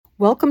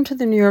Welcome to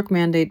the New York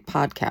Mandate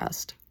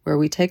podcast, where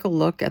we take a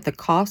look at the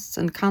costs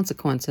and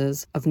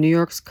consequences of New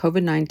York's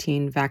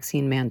COVID-19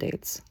 vaccine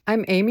mandates.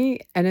 I'm Amy,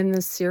 and in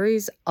this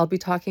series, I'll be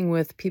talking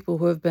with people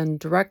who have been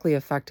directly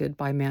affected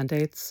by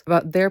mandates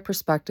about their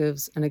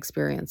perspectives and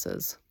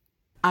experiences.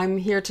 I'm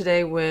here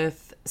today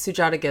with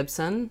Sujata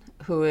Gibson,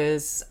 who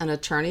is an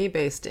attorney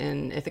based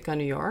in Ithaca,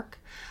 New York,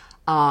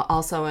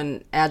 also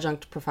an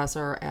adjunct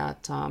professor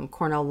at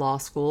Cornell Law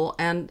School,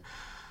 and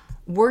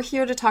we're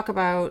here to talk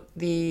about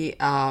the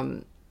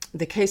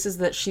cases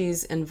that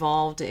she's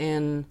involved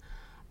in,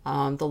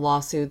 the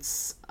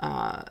lawsuits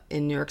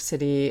in New York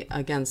City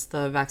against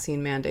the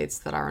vaccine mandates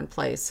that are in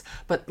place.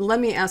 But let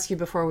me ask you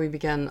before we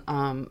begin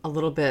a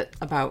little bit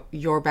about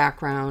your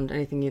background,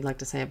 anything you'd like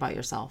to say about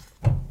yourself.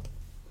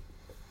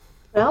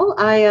 Well,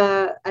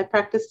 I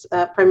practice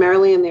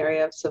primarily in the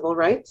area of civil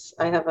rights.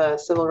 I have a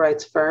civil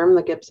rights firm,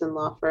 the Gibson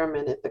law firm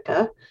in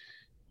Ithaca.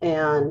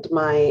 And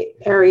my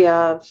area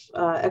of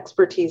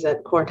expertise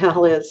at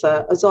Cornell is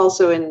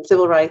also in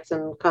civil rights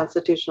and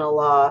constitutional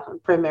law,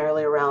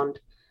 primarily around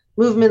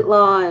movement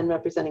law and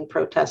representing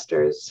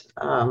protesters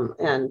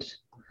and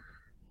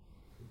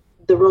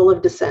the role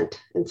of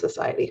dissent in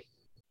society.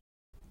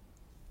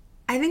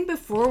 I think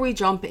before we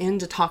jump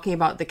into talking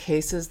about the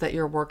cases that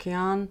you're working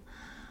on,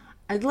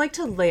 I'd like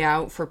to lay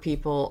out for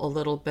people a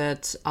little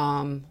bit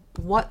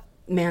what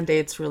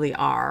mandates really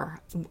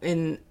are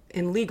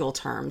in legal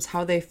terms,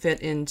 how they fit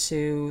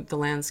into the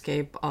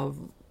landscape of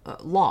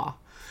law.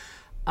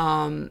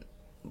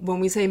 When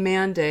we say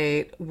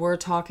mandate, we're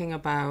talking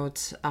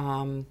about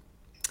an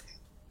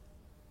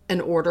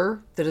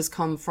order that has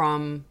come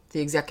from the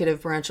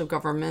executive branch of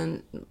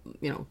government,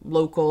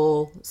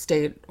 local,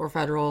 state, or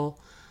federal,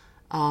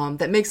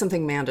 that makes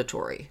something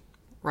mandatory,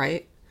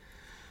 right?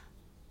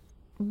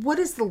 What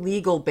is the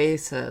legal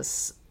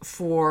basis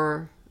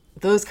for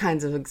those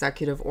kinds of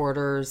executive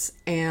orders,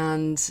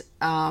 and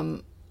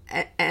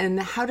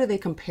how do they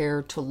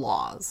compare to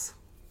laws?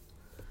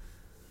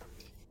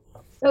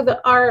 So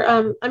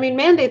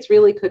mandates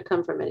really could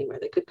come from anywhere.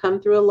 They could come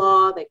through a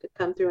law, they could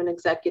come through an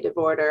executive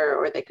order,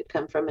 or they could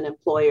come from an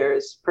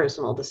employer's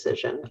personal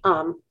decision.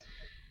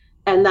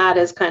 And that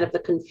is kind of the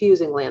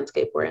confusing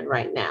landscape we're in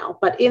right now.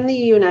 But in the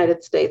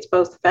United States,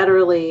 both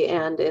federally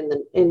and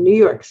in New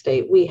York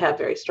State, we have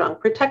very strong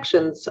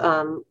protections,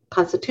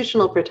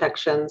 constitutional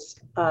protections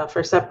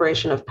for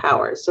separation of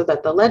powers, so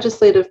that the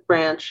legislative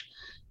branch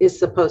is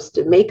supposed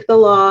to make the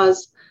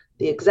laws,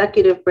 the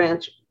executive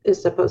branch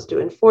is supposed to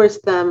enforce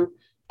them,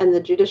 and the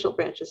judicial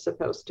branch is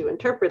supposed to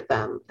interpret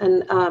them.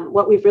 And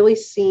what we've really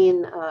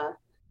seen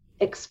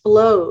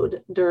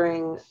explode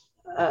during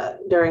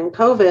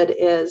COVID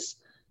is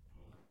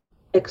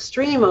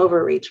extreme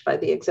overreach by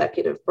the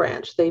executive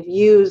branch. They've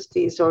used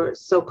these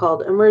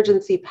so-called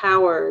emergency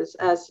powers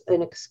as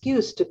an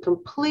excuse to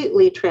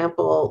completely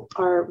trample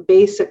our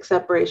basic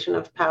separation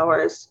of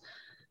powers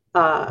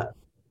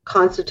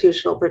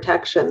constitutional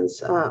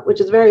protections, which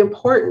is very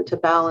important to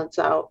balance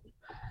out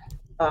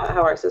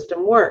how our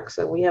system works.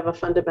 And we have a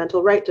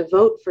fundamental right to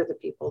vote for the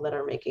people that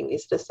are making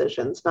these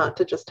decisions, not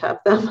to just have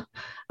them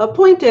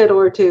appointed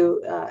or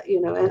to,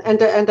 and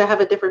to have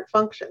a different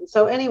function.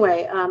 So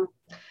anyway,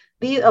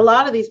 a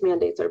lot of these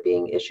mandates are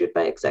being issued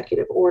by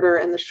executive order.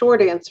 And the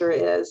short answer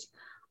is,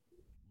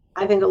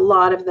 I think a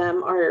lot of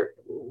them are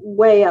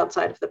way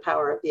outside of the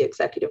power of the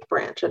executive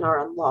branch and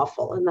are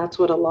unlawful. And that's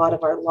what a lot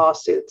of our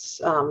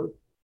lawsuits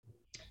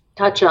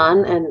touch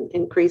on, and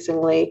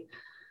increasingly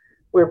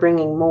we're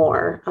bringing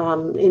more.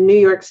 In New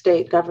York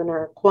State,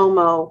 Governor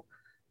Cuomo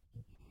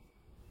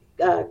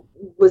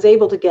was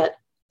able to get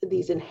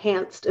these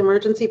enhanced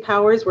emergency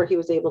powers where he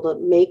was able to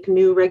make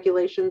new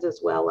regulations as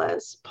well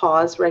as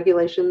pause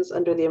regulations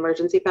under the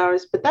emergency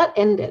powers. But that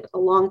ended a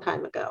long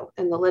time ago,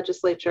 and the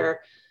legislature,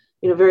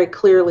 very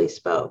clearly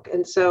spoke.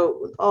 And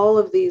so all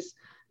of these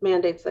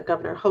mandates that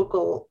Governor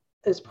Hochul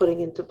is putting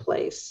into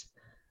place,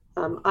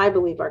 I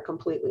believe, are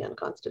completely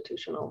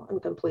unconstitutional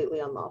and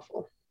completely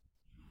unlawful.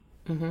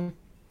 Mm-hmm.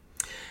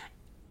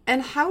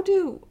 And how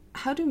do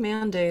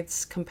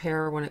mandates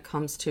compare when it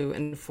comes to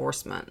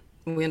enforcement?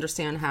 We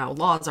understand how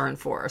laws are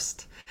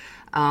enforced,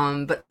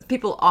 but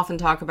people often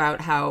talk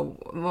about how,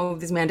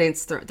 these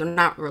mandates, they're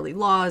not really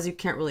laws, you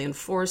can't really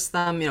enforce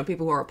them.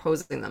 People who are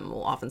opposing them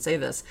will often say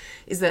this.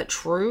 Is that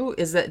true?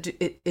 Is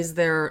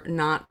there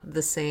not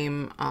the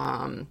same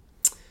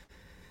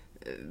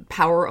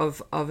power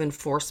of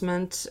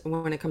enforcement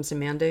when it comes to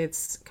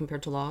mandates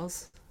compared to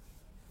laws?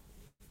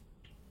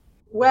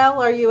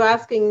 Well, are you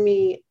asking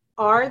me,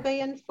 are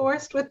they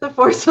enforced with the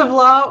force of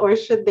law, or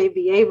should they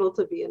be able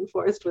to be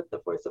enforced with the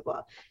force of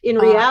law? In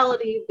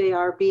reality, they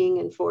are being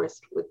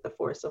enforced with the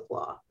force of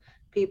law.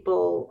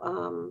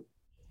 People,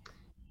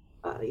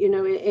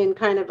 in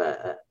kind of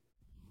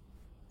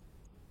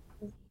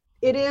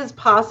it is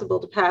possible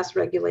to pass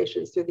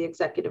regulations through the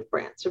executive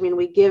branch.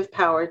 We give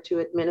power to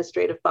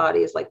administrative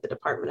bodies like the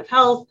Department of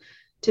Health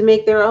to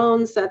make their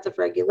own sets of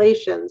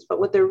regulations, but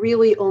what they're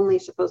really only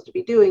supposed to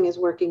be doing is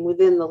working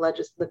within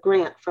the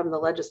grant from the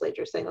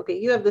legislature, saying, okay,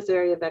 you have this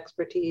area of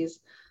expertise,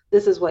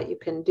 this is what you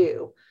can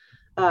do.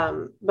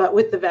 But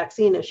with the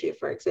vaccine issue,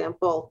 for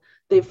example,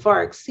 they've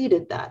far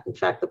exceeded that. In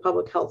fact, the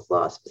public health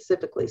law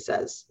specifically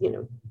says,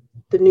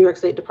 the New York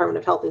State Department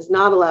of Health is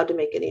not allowed to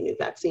make any new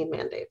vaccine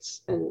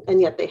mandates,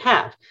 and yet they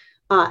have.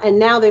 And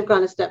now they've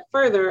gone a step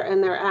further,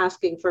 and they're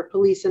asking for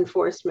police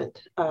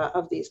enforcement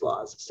of these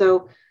laws.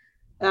 So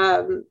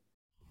um,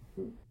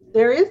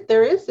 there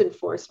is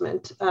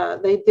enforcement.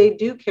 They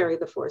do carry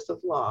the force of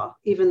law,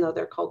 even though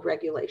they're called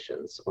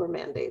regulations or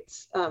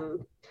mandates.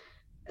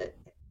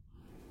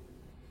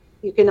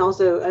 You can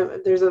also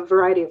there's a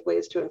variety of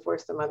ways to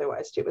enforce them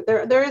otherwise too, but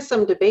there is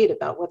some debate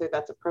about whether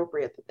that's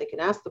appropriate, that they can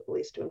ask the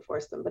police to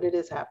enforce them, but it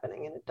is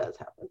happening, and it does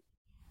happen.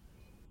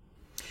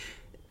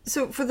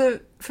 So for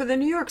the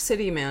New York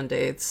City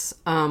mandates,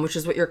 which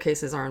is what your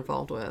cases are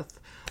involved with,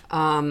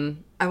 I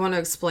want to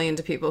explain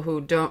to people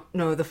who don't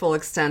know the full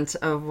extent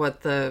of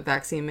what the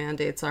vaccine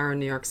mandates are in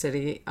New York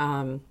City.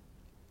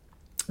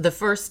 The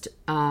first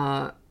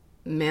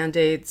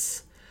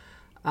mandates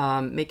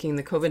making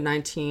the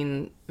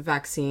COVID-19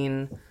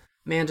 vaccine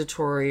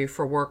mandatory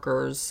for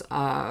workers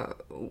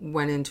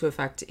went into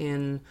effect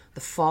in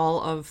the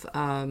fall of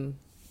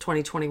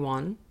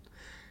 2021,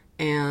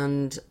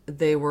 and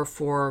they were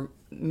for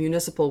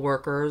municipal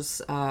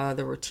workers.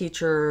 There were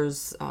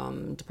teachers,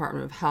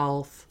 Department of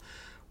Health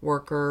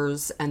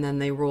workers, and then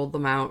they rolled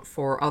them out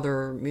for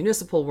other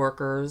municipal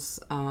workers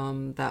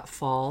that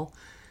fall.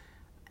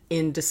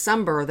 In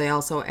December, they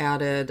also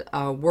added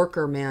a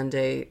worker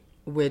mandate,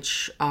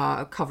 which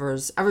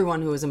covers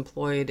everyone who is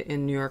employed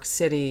in New York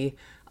City,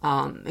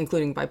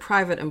 including by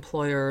private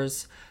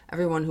employers,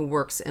 everyone who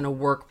works in a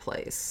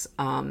workplace,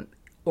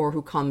 or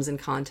who comes in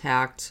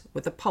contact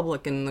with the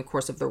public in the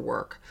course of their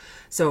work.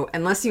 So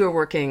unless you are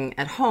working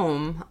at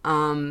home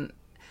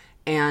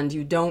and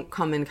you don't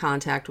come in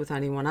contact with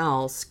anyone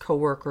else,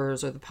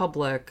 coworkers or the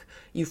public,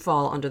 you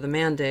fall under the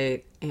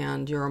mandate,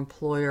 and your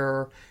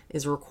employer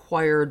is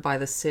required by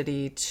the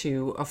city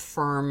to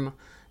affirm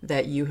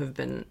that you have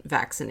been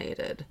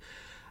vaccinated.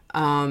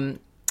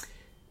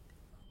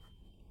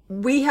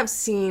 We have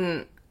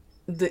seen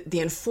the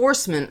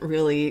enforcement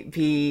really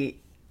be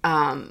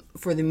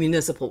for the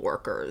municipal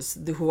workers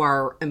who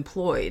are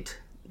employed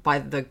by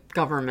the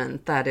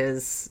government that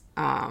has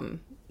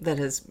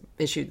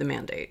issued the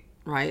mandate,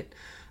 right?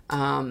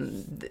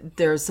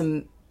 There's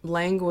some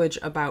language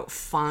about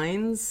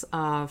fines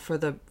for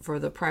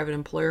the private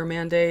employer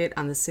mandate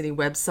on the city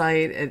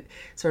website. It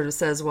sort of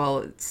says, well,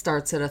 it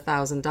starts at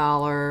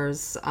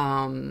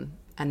 $1,000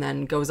 and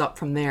then goes up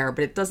from there.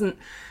 But it doesn't,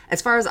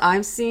 as far as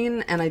I've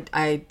seen, and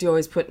I do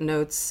always put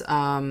notes,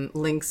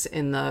 links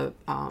in the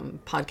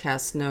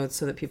podcast notes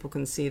so that people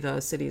can see the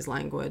city's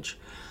language.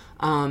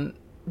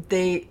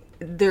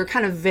 They're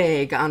kind of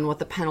vague on what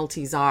the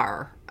penalties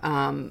are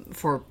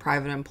for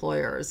private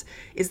employers.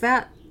 Is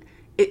that,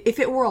 if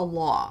it were a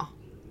law,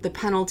 the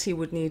penalty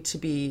would need to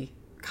be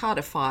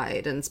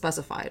codified and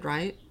specified,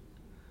 right?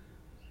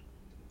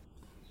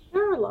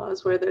 There are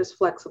laws where there's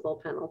flexible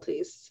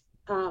penalties.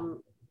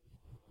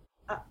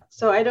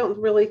 So I don't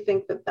really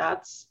think that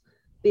that's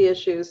the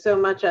issue so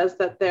much as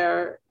that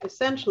they're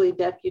essentially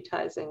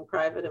deputizing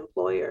private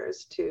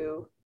employers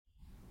to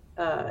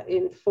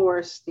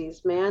enforce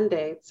these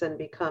mandates and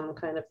become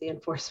kind of the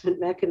enforcement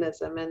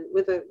mechanism, and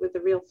with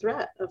a real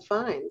threat of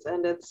fines.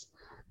 And it's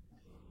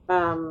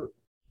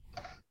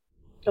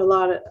a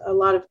lot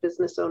of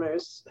business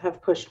owners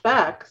have pushed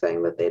back,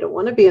 saying that they don't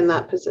want to be in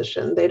that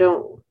position. They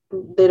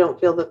don't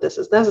feel that this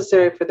is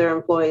necessary for their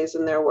employees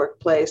in their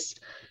workplace,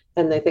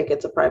 and they think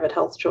it's a private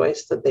health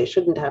choice that they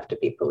shouldn't have to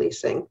be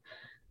policing,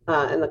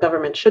 and the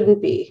government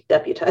shouldn't be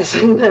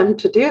deputizing them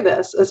to do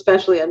this,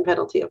 especially on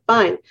penalty of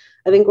fine.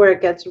 I think where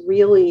it gets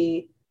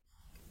really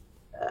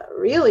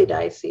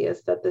dicey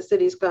is that the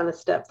city's gone a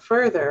step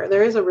further.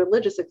 There is a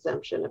religious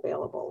exemption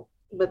available,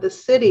 but the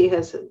city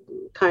has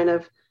kind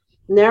of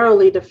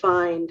narrowly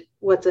defined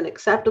what's an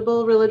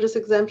acceptable religious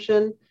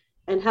exemption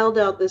and held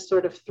out this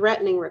sort of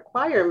threatening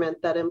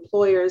requirement that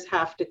employers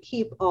have to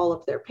keep all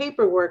of their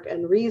paperwork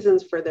and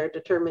reasons for their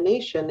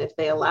determination if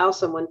they allow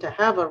someone to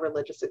have a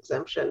religious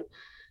exemption,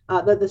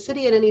 that the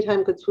city at any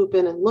time could swoop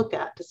in and look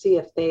at to see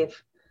if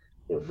they've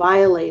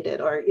violated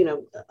or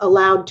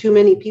allowed too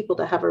many people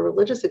to have a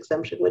religious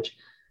exemption, which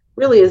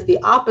really is the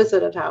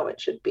opposite of how it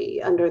should be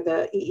under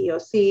the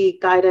EEOC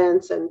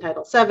guidance and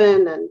Title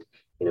VII and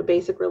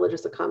basic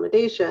religious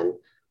accommodation.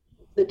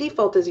 The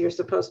default is you're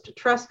supposed to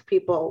trust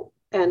people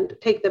and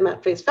take them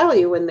at face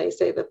value when they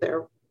say that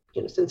their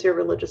sincere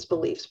religious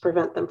beliefs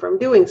prevent them from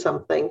doing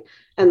something.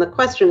 And the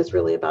question is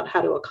really about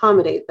how to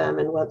accommodate them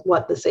and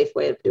what the safe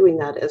way of doing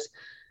that is,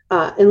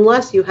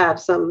 unless you have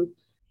some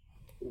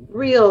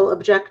real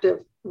objective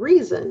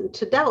reason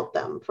to doubt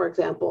them. For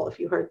example, if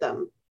you heard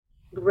them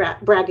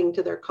bragging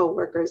to their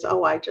coworkers,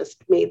 oh, I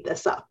just made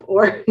this up.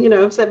 Or,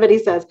 if somebody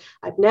says,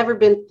 I've never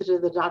been to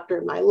the doctor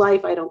in my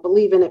life, I don't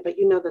believe in it, but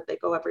that they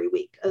go every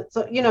week.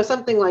 So,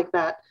 something like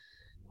that,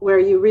 where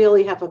you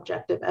really have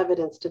objective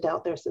evidence to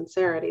doubt their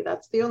sincerity.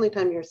 That's the only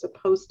time you're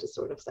supposed to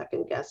sort of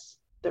second guess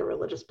their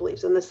religious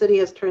beliefs. And the city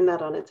has turned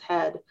that on its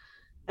head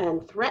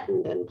and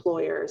threatened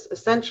employers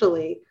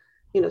essentially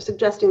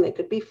suggesting they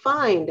could be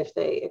fined if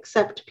they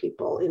accept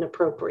people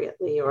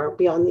inappropriately or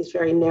beyond these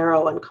very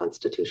narrow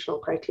unconstitutional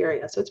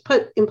criteria. So it's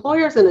put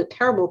employers in a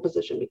terrible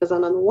position because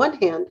on the one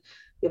hand,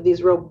 you have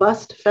these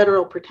robust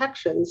federal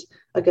protections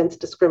against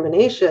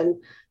discrimination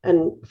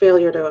and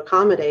failure to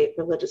accommodate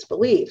religious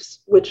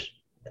beliefs, which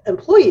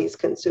employees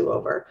can sue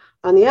over.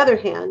 On the other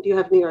hand, you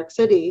have New York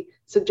City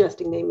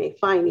suggesting they may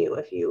fine you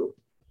if you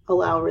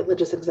allow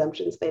religious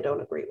exemptions they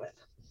don't agree with.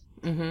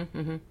 Mm-hmm,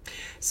 mm-hmm.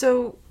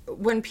 So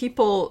when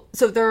people,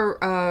 so there,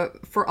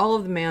 for all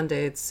of the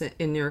mandates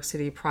in New York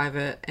City,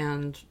 private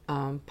and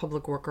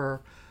public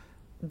worker,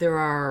 there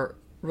are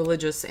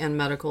religious and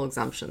medical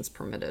exemptions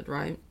permitted,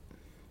 right?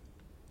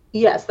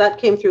 Yes, that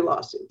came through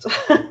lawsuits.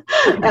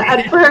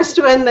 At first,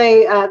 when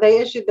they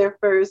issued their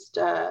first,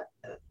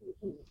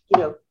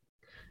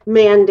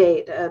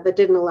 mandate that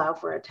didn't allow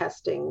for a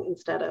testing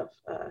instead of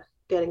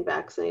getting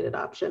vaccinated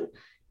option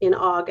in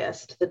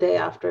August, the day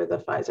after the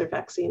Pfizer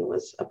vaccine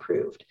was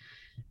approved.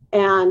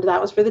 And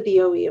that was for the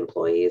DOE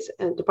employees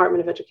and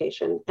Department of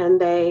Education. And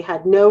they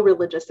had no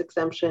religious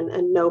exemption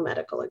and no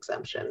medical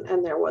exemption.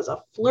 And there was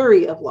a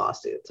flurry of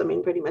lawsuits. I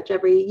mean, pretty much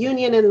every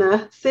union in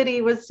the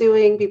city was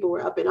suing. People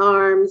were up in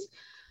arms.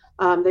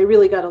 They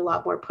really got a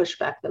lot more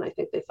pushback than I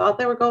think they thought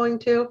they were going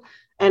to.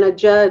 And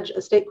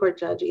a state court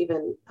judge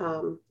even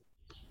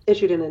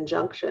issued an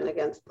injunction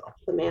against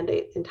the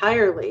mandate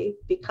entirely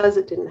because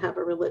it didn't have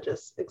a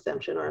religious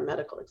exemption or a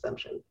medical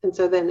exemption. And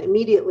so then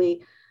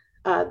immediately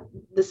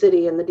the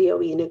city and the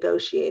DOE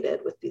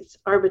negotiated with these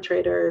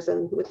arbitrators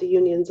and with the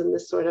unions in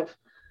this sort of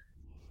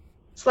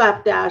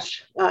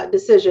slapdash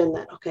decision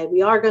that, okay,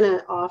 we are going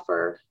to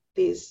offer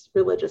these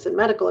religious and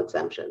medical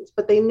exemptions,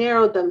 but they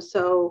narrowed them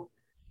so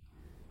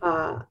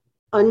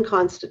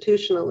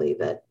unconstitutionally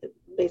that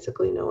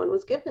basically no one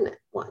was given it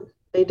one.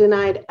 They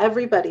denied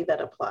everybody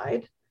that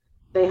applied.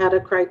 They had a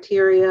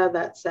criteria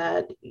that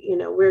said,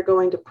 we're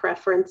going to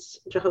preference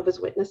Jehovah's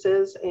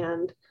Witnesses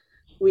and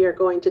we are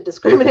going to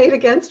discriminate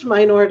against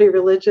minority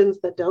religions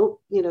that don't,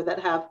 that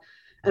have,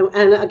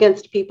 and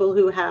against people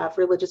who have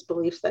religious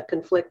beliefs that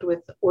conflict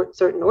with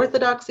certain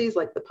orthodoxies,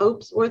 like the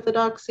Pope's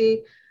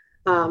orthodoxy.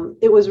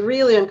 It was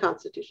really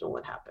unconstitutional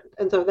what happened.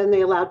 And so then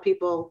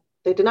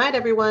they denied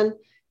everyone,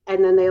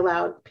 and then they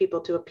allowed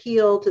people to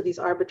appeal to these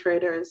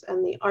arbitrators.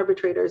 And the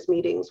arbitrators'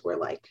 meetings were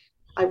like,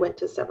 I went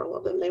to several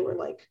of them. They were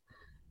like,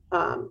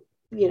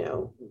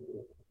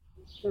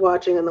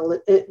 watching a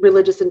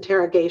religious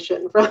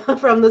interrogation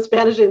from the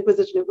Spanish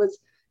Inquisition. It was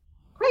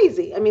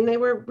crazy. I mean, they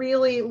were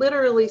really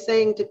literally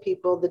saying to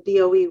people, the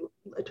DOE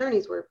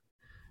attorneys were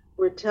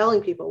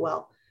telling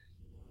people,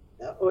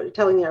 or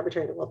telling the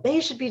arbitrator, they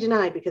should be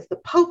denied because the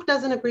Pope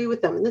doesn't agree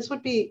with them. And this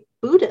would be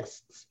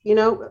Buddhists,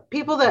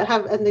 people that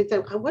have, and they'd say,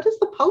 what does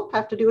the Pope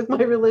have to do with my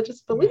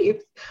religious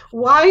beliefs?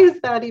 Why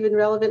is that even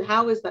relevant?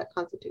 How is that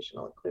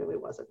constitutional? It clearly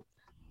wasn't.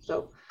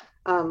 So,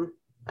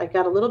 I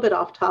got a little bit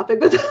off topic,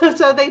 but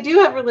so they do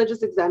have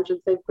religious exemptions.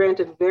 They've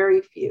granted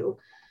very few.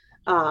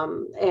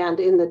 And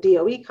in the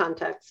DOE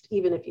context,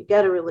 even if you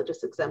get a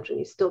religious exemption,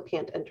 you still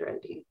can't enter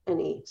into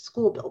any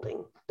school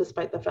building,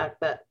 despite the fact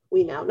that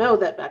we now know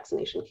that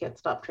vaccination can't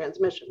stop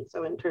transmission.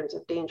 So in terms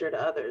of danger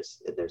to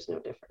others, there's no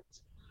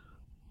difference.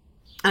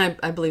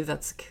 I believe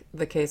that's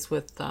the case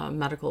with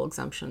medical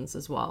exemptions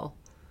as well.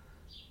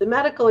 The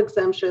medical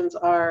exemptions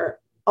are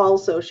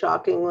also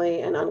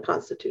shockingly and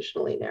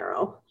unconstitutionally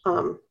narrow.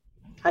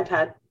 I've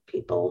had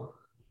people.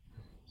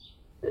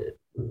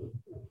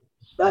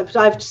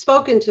 I've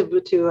spoken to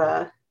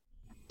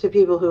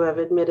people who have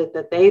admitted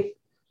that they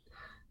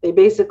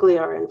basically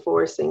are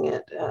enforcing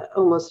it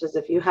almost as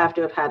if you have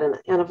to have had an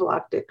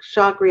anaphylactic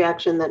shock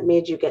reaction that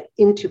made you get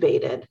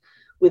intubated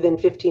within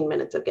 15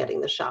 minutes of getting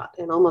the shot,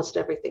 and almost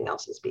everything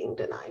else is being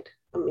denied.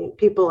 I mean,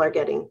 people are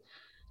getting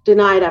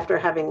denied after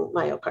having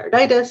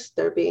myocarditis.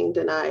 They're being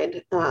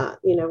denied,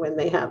 when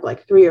they have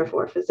like 3 or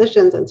 4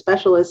 physicians and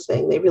specialists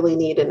saying they really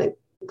need an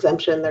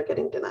exemption, they're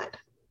getting denied.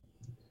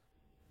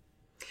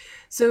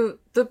 So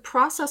the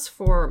process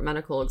for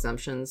medical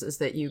exemptions is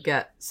that you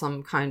get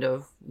some kind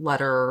of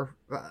letter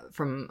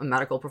from a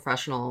medical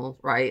professional,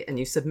 right? And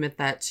you submit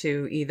that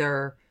to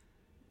either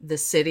the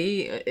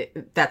city,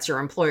 that's your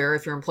employer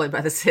if you're employed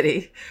by the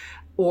city,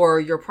 or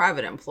your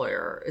private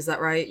employer. Is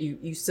that right?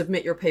 You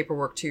submit your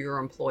paperwork to your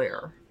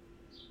employer.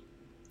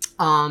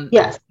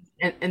 Yes.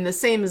 And the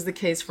same is the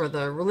case for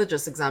the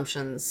religious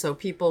exemptions. So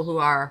people who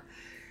are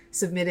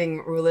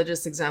submitting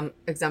religious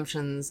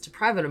exemptions to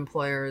private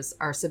employers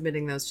are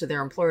submitting those to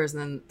their employers,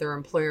 and then their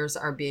employers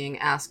are being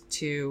asked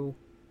to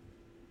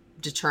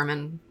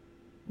determine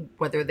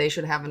whether they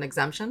should have an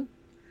exemption.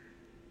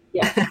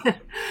 Yeah.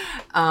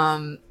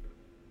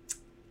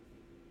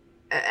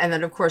 And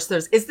then of course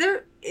is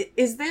there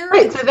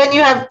right? So then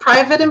you have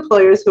private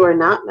employers who are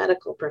not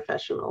medical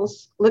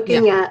professionals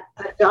looking at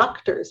a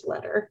doctor's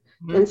letter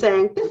and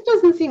saying, this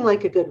doesn't seem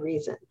like a good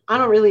reason. I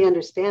don't really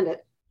understand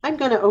it. I'm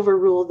going to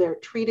overrule their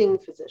treating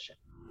physician,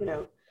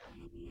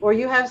 or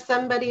you have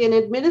somebody, an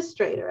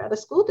administrator at a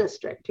school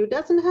district who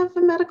doesn't have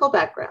a medical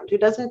background, who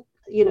doesn't,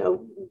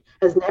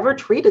 has never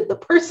treated the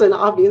person.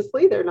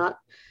 Obviously, they're not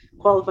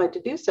qualified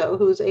to do so,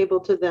 who's able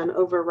to then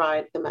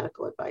override the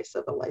medical advice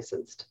of a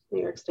licensed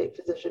New York State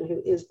physician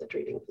who is the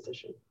treating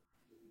physician.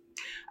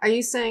 Are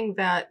you saying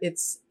that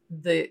it's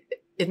the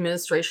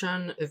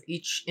administration of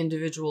each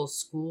individual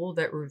school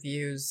that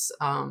reviews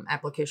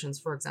applications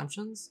for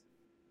exemptions?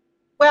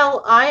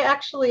 Well, I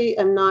actually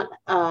am not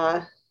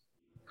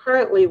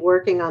currently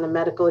working on a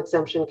medical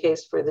exemption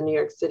case for the New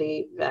York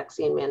City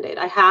vaccine mandate.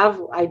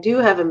 I do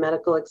have a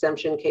medical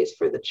exemption case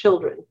for the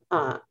children.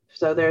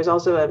 So there's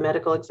also a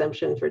medical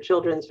exemption for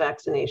children's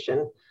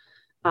vaccination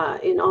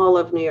in all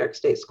of New York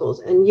State schools.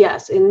 And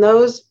yes, in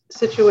those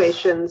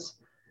situations,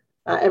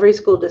 every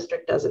school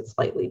district does it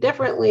slightly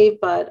differently,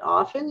 but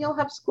often you'll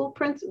have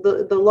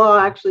the law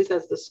actually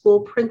says the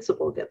school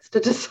principal gets to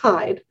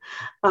decide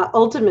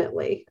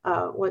ultimately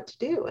what to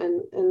do.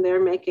 And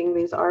they're making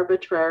these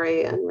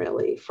arbitrary and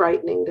really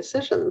frightening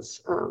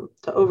decisions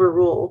to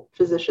overrule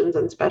physicians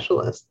and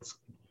specialists.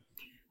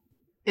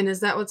 And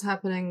is that what's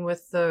happening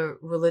with the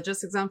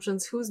religious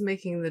exemptions? Who's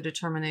making the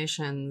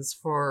determinations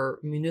for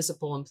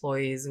municipal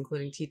employees,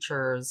 including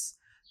teachers?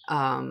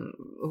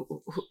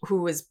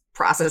 Who is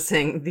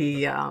processing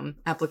the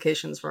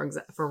applications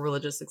for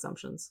religious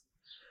exemptions?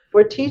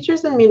 For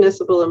teachers and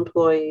municipal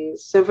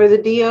employees, so for the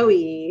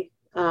DOE,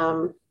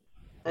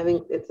 I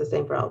think it's the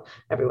same for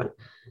everyone.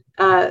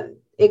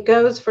 It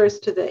goes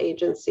first to the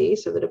agency,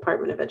 so the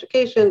Department of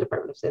Education,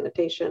 Department of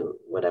Sanitation,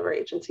 whatever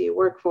agency you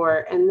work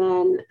for, and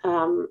then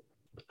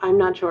I'm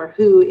not sure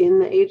who in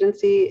the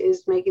agency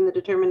is making the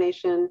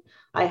determination.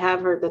 I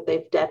have heard that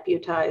they've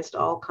deputized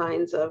all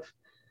kinds of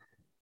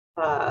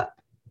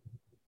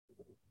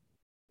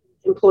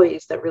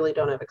employees that really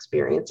don't have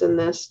experience in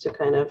this to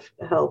kind of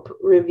help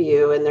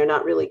review, and they're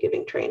not really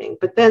giving training.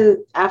 But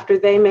then after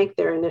they make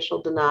their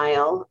initial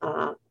denial,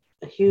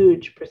 a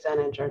huge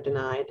percentage are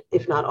denied,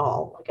 if not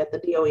all. Like at the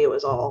DOE, it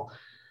was all,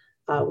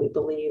 we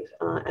believe.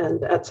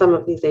 And at some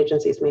of these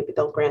agencies, maybe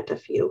they'll grant a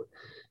few,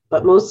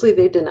 but mostly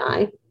they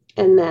deny.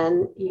 And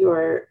then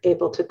you're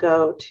able to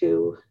go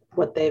to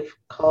what they've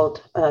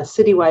called a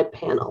citywide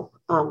panel,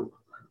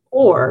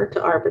 or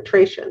to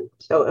arbitration.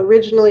 So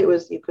originally it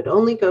was you could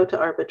only go to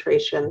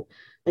arbitration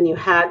and you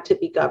had to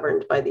be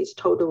governed by these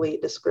totally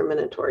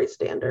discriminatory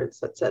standards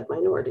that said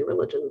minority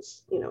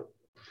religions,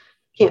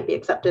 can't be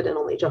accepted, and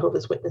only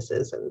Jehovah's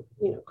Witnesses and,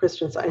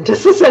 Christian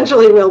Scientists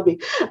essentially will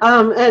be,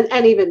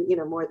 and even,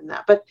 more than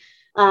that. But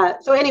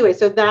so anyway,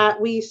 so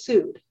that we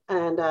sued,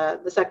 and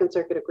the Second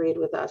Circuit agreed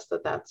with us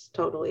that that's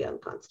totally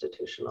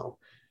unconstitutional.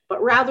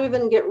 But rather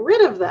than get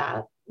rid of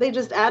that, they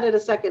just added a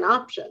second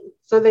option.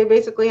 So they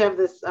basically have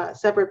this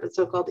separate but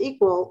so-called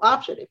equal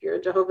option. If you're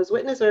a Jehovah's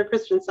Witness or a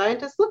Christian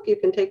Scientist, look, you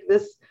can take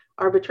this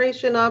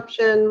arbitration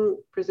option,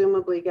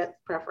 presumably get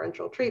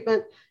preferential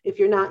treatment. If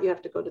you're not, you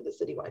have to go to the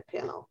citywide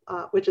panel,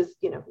 which is,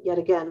 yet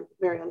again,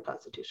 very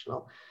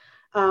unconstitutional.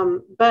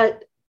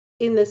 But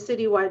in the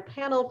citywide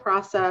panel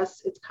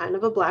process, it's kind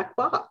of a black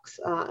box.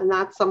 And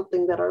that's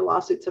something that our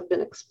lawsuits have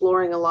been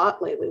exploring a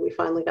lot lately. We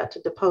finally got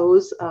to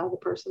depose the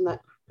person that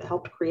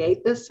helped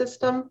create this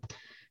system.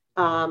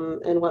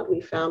 And what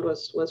we found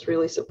was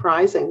really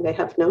surprising. They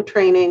have no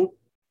training.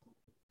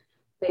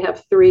 They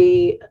have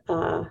three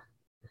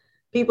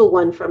people,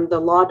 one from the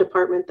law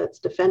department that's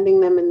defending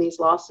them in these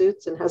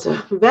lawsuits and has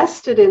a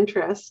vested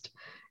interest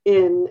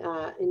in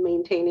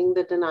maintaining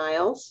the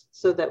denials,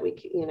 so that we,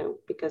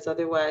 because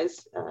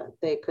otherwise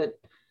they could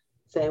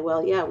say,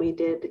 well, yeah, we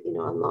did,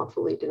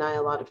 unlawfully deny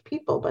a lot of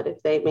people, but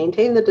if they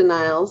maintain the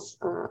denials,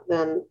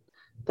 then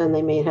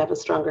they may have a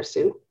stronger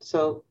suit.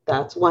 So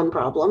that's one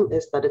problem,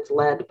 is that it's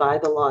led by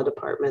the law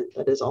department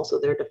that is also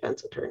their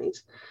defense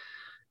attorneys.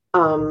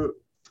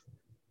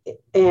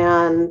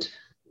 And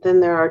then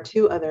there are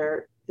two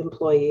other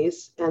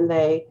employees, and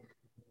they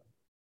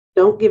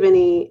don't give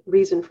any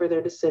reason for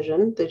their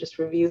decision. They just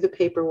review the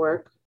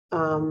paperwork,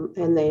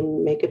 and they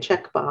make a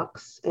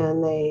checkbox,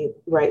 and they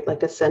write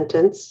like a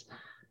sentence,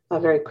 a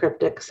very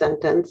cryptic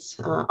sentence.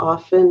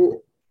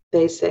 Often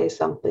they say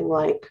something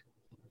like,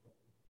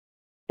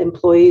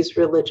 employees'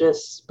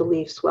 religious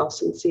beliefs, while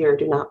sincere,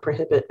 do not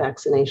prohibit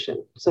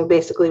vaccination. So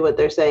basically what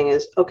they're saying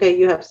is, okay,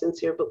 you have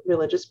sincere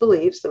religious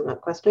beliefs, I'm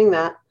not questioning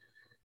that,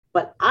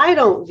 but I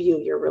don't view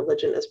your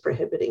religion as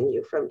prohibiting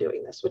you from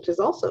doing this, which is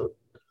also,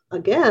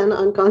 again,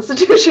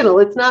 unconstitutional.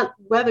 It's not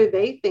whether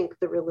they think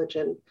the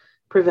religion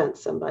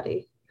prevents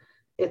somebody.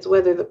 It's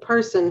whether the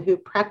person who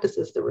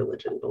practices the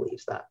religion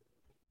believes that.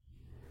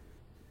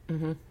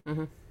 Mm-hmm,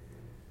 mm-hmm.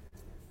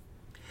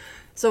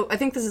 So I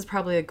think this is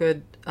probably a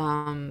good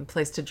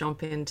place to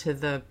jump into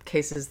the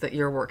cases that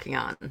you're working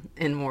on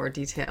in more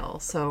detail.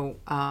 So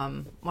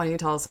why don't you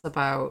tell us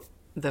about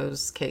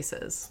those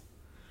cases?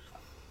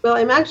 Well,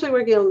 I'm actually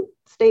working on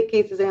state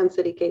cases and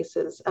city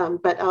cases,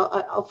 but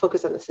I'll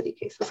focus on the city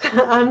cases.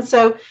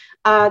 So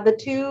the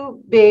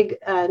two big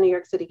New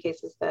York City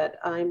cases that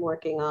I'm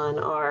working on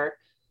are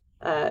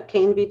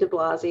Kane v. de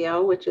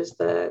Blasio, which is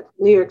the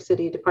New York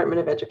City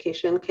Department of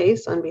Education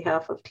case on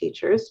behalf of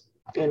teachers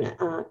and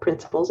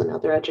principals and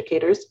other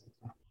educators.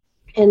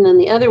 And then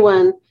the other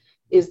one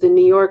is the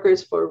New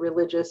Yorkers for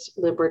Religious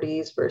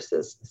Liberties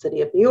versus the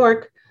City of New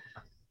York.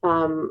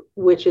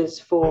 which is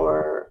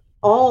for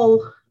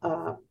all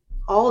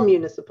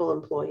municipal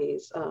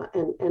employees,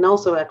 and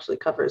also actually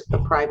covers the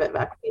private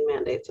vaccine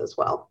mandates as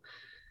well.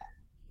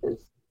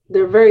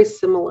 They're very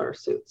similar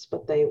suits,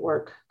 but they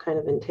work kind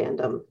of in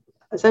tandem.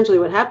 Essentially,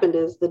 what happened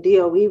is the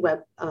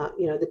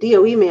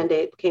DOE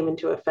mandate came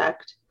into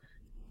effect,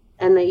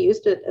 and they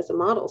used it as a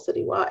model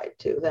citywide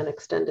to then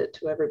extend it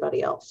to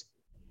everybody else.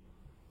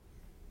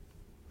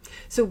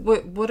 So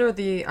what are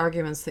the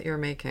arguments that you're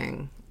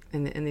making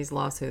in these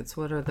lawsuits?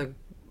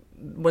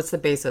 What's the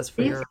basis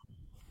for your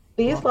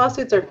These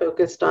lawsuits are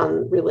focused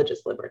on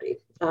religious liberty.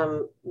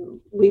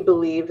 We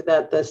believe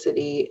that the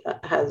city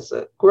has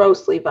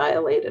grossly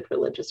violated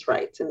religious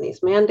rights in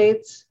these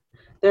mandates.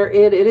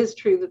 It is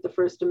true that the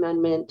First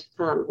Amendment,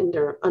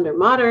 under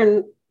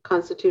modern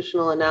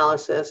constitutional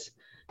analysis,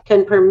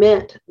 can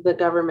permit the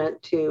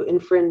government to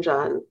infringe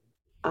on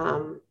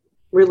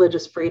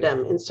religious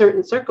freedom in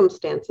certain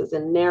circumstances,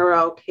 in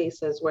narrow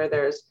cases where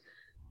there's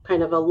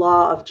kind of a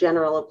law of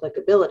general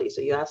applicability.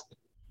 So you asked,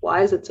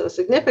 why is it so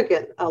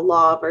significant, a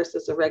law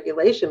versus a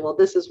regulation? Well,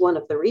 this is one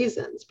of the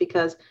reasons,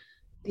 because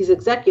these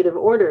executive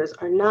orders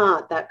are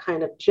not that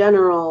kind of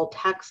general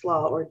tax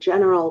law or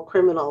general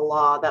criminal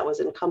law that was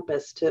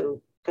encompassed to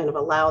kind of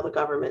allow the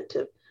government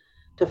to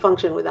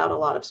function without a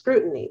lot of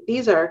scrutiny.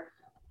 These are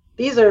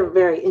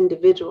very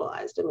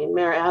individualized. I mean,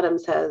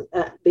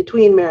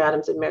 between Mayor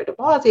Adams and Mayor de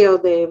Blasio,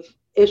 they've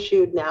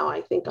issued now, I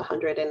think,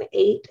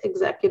 108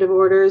 executive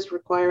orders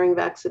requiring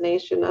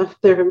vaccination of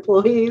their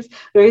employees,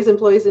 various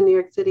employees in New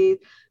York City.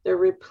 They're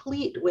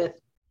replete with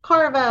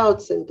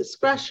carve-outs and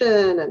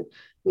discretion. And,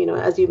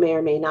 as you may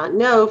or may not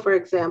know, for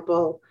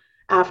example,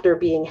 after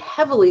being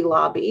heavily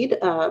lobbied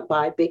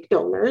by big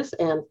donors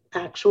and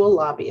actual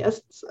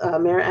lobbyists,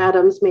 Mayor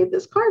Adams made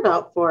this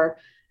carve-out for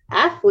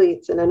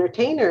athletes and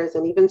entertainers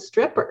and even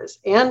strippers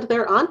and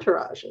their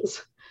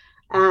entourages.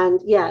 And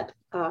yet,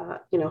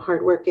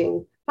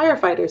 hardworking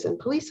firefighters and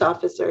police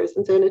officers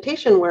and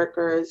sanitation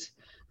workers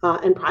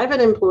and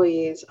private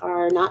employees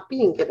are not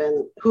being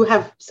given, who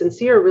have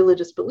sincere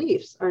religious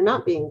beliefs, are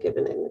not being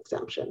given an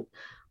exemption.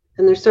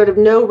 And there's sort of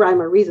no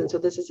rhyme or reason. So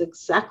this is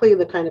exactly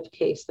the kind of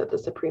case that the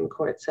Supreme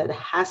Court said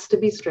has to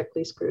be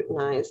strictly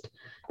scrutinized,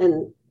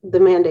 and the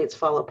mandates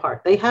fall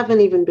apart. They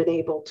haven't even been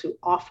able to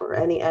offer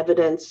any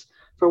evidence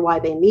for why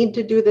they need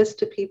to do this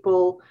to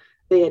people.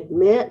 They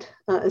admit,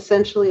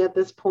 essentially at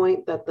this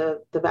point, that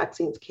the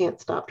vaccines can't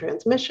stop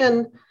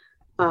transmission.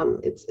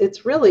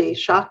 It's really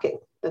shocking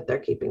that they're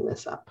keeping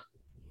this up.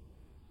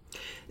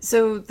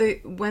 So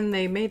when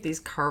they made these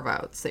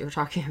carve-outs that you're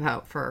talking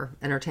about for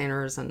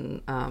entertainers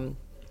and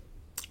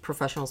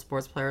professional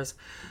sports players,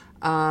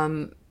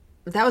 that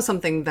was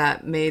something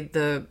that made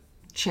the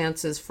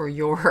chances for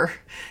your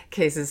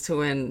cases to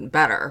win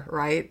better,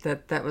 right?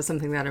 That was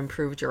something that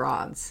improved your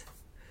odds.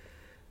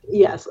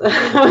 Yes.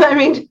 I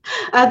mean,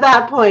 at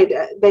that point,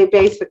 they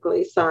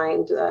basically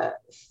signed their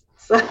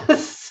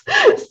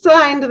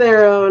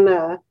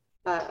own,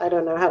 I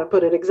don't know how to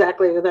put it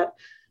exactly without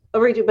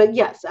overdo, but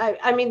yes,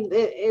 I mean,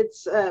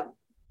 it's a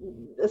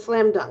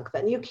slam dunk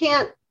then. You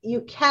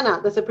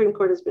cannot, the Supreme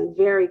Court has been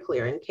very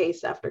clear in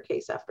case after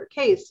case after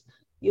case,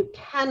 you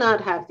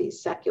cannot have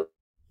these secular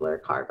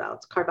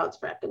carve-outs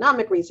for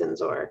economic reasons,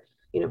 or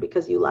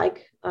because you've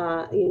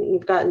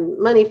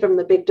gotten money from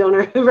the big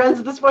donor who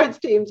runs the sports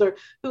teams or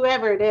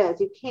whoever it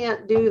is. You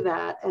can't do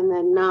that and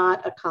then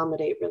not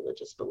accommodate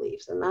religious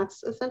beliefs. And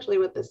that's essentially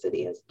what the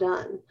city has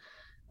done.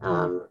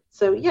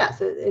 So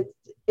yes,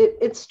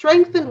 it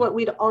strengthened what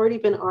we'd already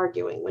been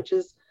arguing, which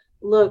is,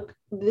 look,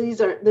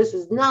 this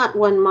is not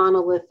one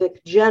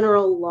monolithic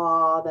general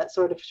law that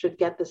sort of should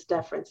get this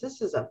deference. This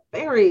is a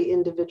very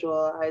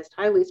individualized,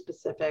 highly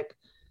specific,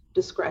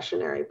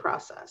 discretionary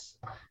process.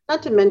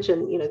 Not to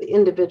mention, the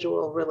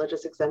individual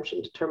religious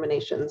exemption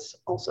determinations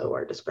also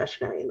are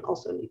discretionary and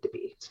also need to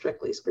be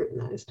strictly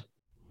scrutinized.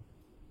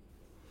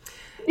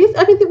 We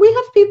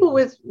have people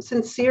with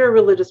sincere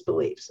religious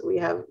beliefs. We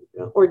have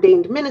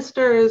ordained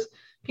ministers,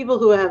 people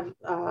who have,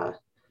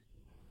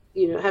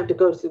 have to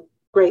go through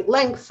great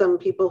lengths. Some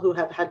people who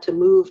have had to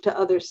move to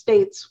other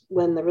states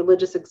when the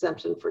religious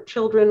exemption for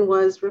children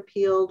was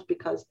repealed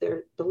because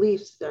their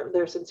beliefs,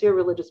 their sincere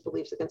religious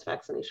beliefs against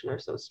vaccination are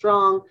so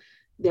strong.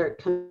 They're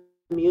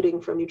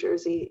commuting from New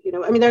Jersey.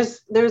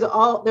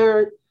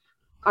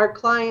 Our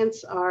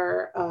clients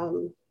are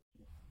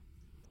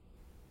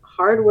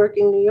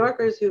hardworking New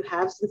Yorkers who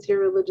have sincere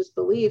religious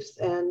beliefs,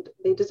 and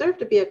they deserve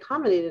to be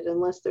accommodated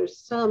unless there's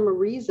some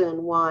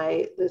reason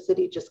why the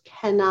city just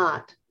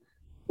cannot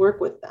work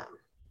with them.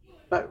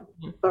 But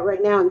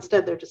right now,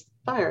 instead, they're just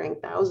firing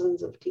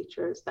thousands of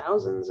teachers,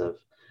 thousands of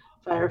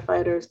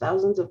firefighters,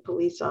 thousands of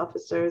police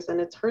officers, and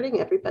it's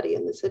hurting everybody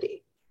in the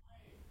city.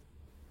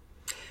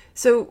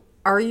 So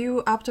are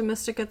you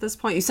optimistic at this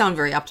point? You sound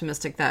very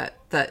optimistic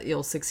that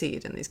you'll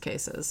succeed in these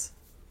cases.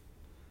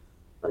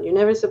 Well, you're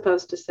never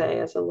supposed to say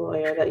as a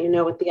lawyer that you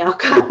know what the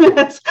outcome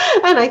is.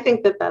 And I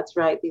think that that's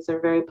right. These are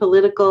very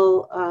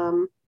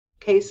political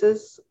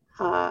cases.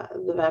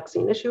 The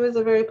vaccine issue is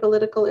a very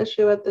political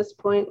issue at this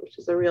point, which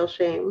is a real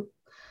shame.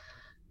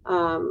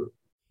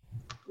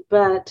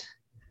 But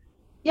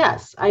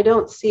yes, I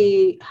don't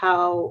see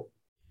how,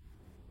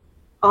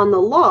 on the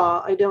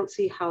law, I don't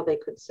see how they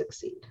could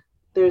succeed.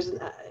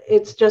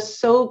 It's just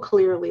so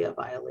clearly a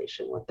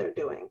violation what they're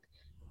doing.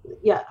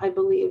 Yeah, I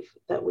believe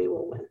that we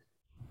will win.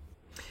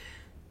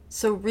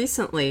 So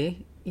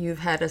recently, you've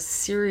had a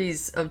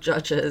series of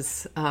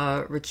judges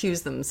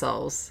recuse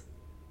themselves.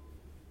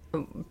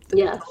 Tell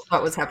Yes. us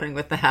what was happening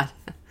with that.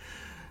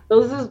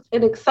 So this is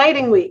an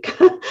exciting week.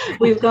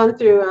 We've gone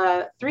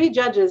through 3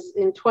 judges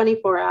in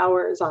 24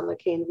 hours on the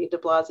Kane v. de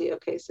Blasio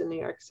case in New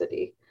York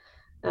City.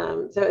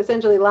 So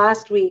essentially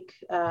last week,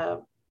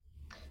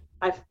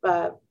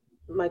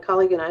 my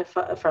colleague and I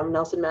from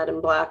Nelson Madden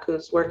Black,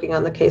 who's working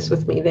on the case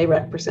with me, they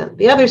represent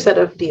the other set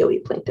of DOE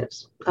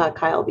plaintiffs,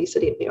 Kyle v.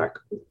 City of New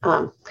York.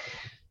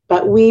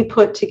 But we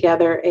put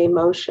together a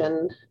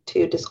motion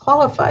to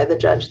disqualify the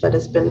judge that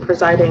has been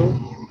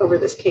presiding over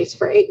this case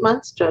for 8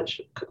 months,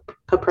 Judge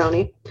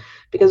Caproni,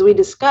 because we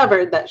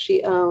discovered that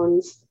she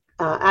owns,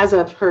 as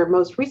of her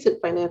most recent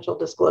financial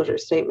disclosure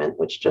statement,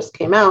 which just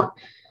came out,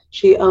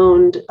 she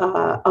owned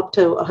up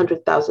to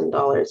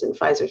 $100,000 in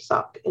Pfizer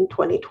stock in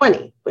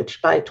 2020, which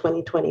by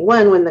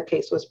 2021, when the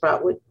case was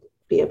brought, would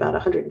be about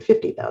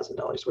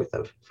 $150,000 worth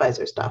of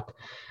Pfizer stock,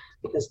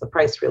 because the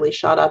price really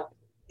shot up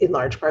in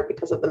large part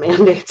because of the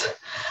mandates.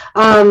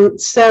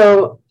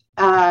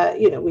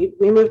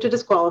 We moved to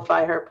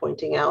disqualify her,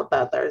 pointing out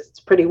that it's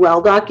pretty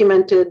well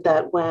documented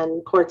that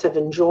when courts have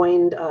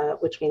enjoined,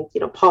 which means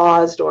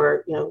paused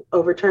or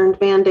overturned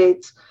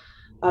mandates,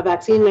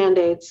 vaccine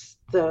mandates,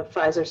 the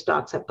Pfizer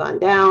stocks have gone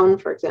down.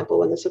 For example,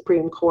 when the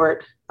Supreme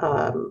Court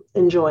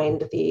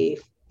enjoined the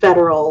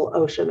federal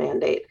OSHA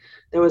mandate,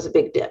 there was a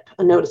big dip,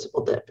 a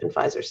noticeable dip in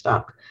Pfizer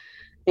stock,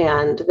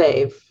 and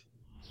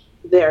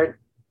they're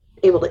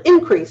able to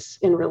increase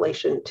in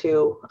relation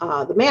to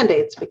the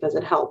mandates because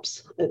it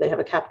helps. They have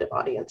a captive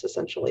audience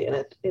essentially, and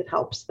it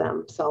helps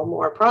them sell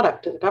more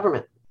product to the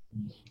government.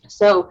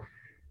 So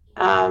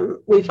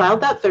we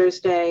filed that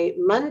Thursday.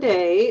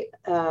 Monday,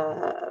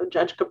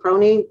 Judge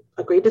Caproni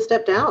agreed to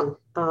step down.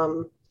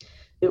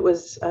 It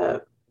was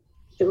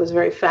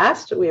very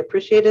fast. We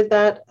appreciated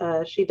that.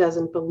 She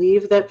doesn't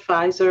believe that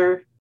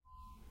Pfizer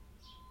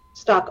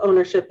stock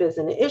ownership is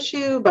an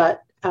issue,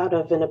 but out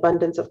of an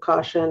abundance of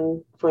caution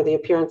for the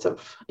appearance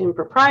of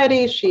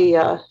impropriety, she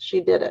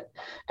did it.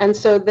 And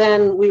so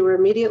then we were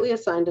immediately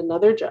assigned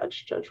another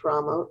judge, Judge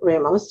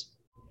Ramos.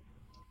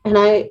 And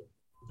I,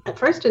 at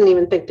first, didn't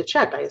even think to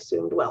check. I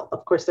assumed, well,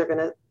 of course, they're going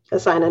to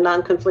assign a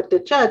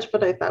non-conflicted judge.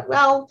 But I thought,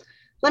 well,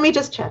 let me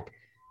just check.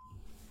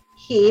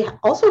 He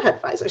also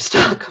had Pfizer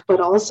stock, but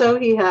also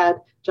he had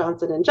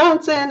Johnson &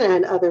 Johnson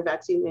and other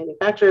vaccine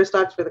manufacturer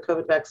stocks for the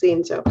COVID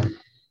vaccine. So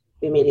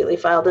we immediately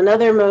filed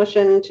another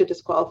motion to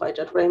disqualify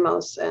Judge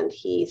Ramos, and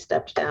he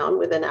stepped down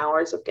within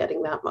hours of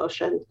getting that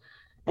motion.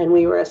 And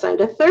we were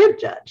assigned a third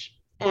judge.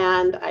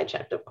 And I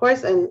checked, of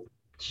course, and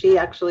she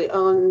actually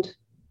owned,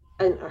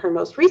 and her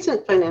most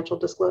recent financial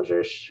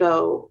disclosures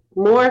show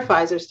more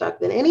Pfizer stock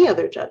than any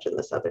other judge in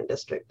the Southern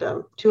District,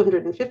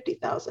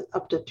 $250,000,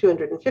 up to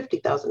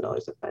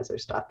 $250,000 of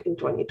Pfizer stock in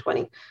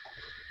 2020.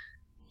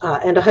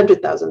 And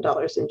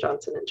 $100,000 in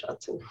Johnson &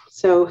 Johnson.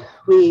 So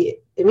we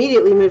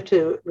immediately moved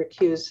to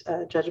recuse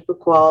Judge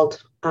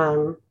Buchwald.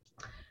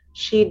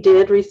 She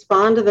did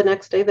respond the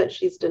next day that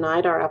she's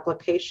denied our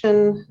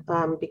application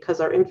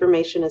because our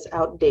information is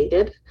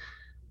outdated.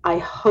 I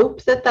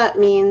hope that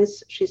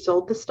means she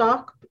sold the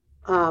stock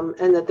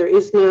and that there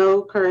is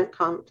no current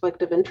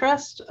conflict of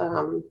interest.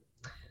 But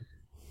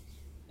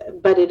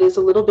it is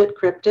a little bit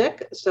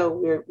cryptic, so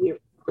we're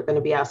going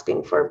to be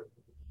asking for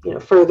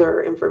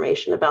further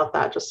information about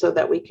that, just so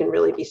that we can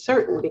really be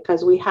certain,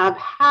 because we have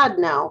had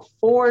now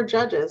 4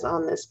 judges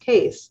on this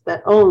case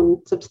that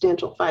own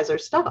substantial Pfizer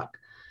stock.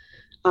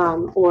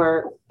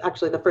 Or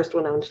actually the first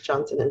one owned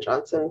Johnson &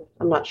 Johnson.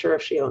 I'm not sure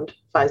if she owned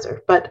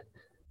Pfizer, but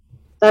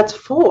that's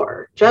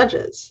 4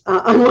 judges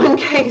on one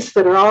case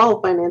that are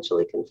all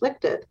financially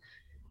conflicted.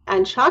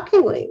 And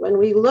shockingly, when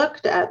we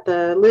looked at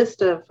the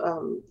list of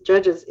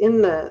judges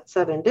in the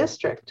Southern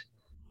District,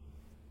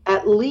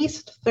 at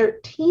least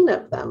 13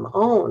 of them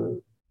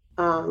own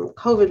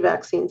COVID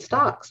vaccine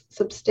stocks,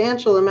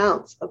 substantial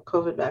amounts of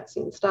COVID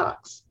vaccine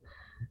stocks,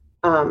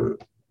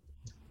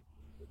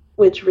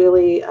 which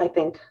really, I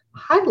think,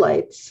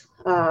 highlights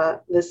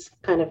this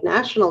kind of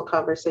national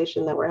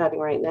conversation that we're having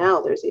right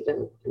now. There's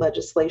even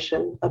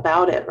legislation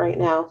about it right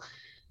now,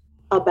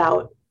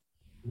 about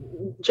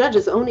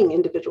judges owning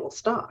individual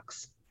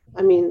stocks.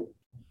 I mean,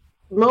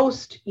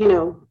 most,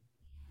 in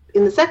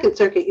the Second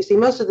Circuit, you see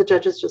most of the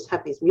judges just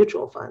have these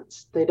mutual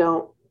funds. They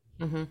don't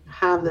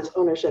have this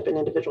ownership in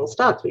individual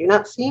stocks, but you're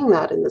not seeing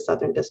that in the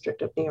Southern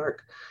District of New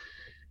York.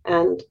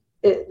 And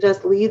it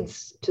just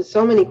leads to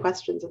so many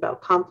questions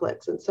about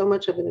conflicts and so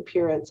much of an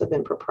appearance of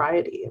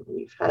impropriety. And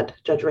we've had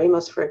Judge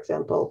Ramos, for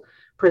example,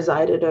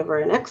 presided over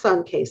an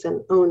Exxon case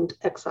and owned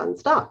Exxon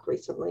stock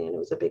recently, and it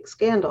was a big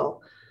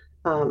scandal.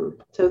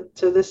 So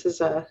this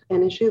is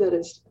an issue that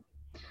is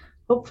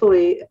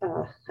hopefully,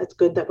 it's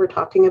good that we're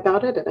talking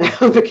about it, and I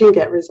hope it can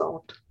get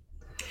resolved.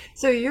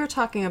 So you're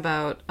talking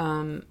about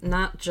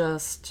not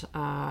just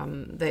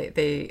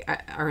they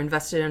are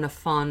invested in a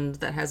fund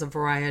that has a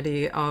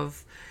variety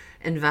of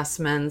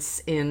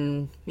investments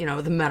in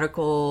the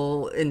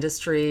medical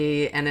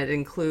industry, and it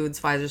includes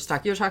Pfizer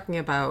stock. You're talking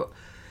about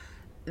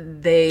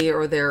they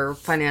or their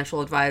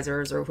financial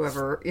advisors or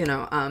whoever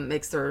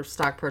makes their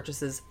stock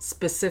purchases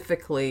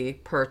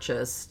specifically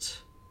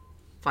purchased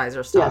Pfizer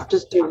Yes, stock.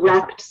 just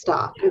direct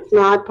stock. It's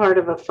not part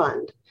of a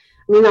fund.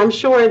 I mean, I'm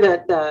sure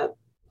that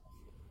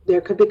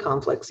there could be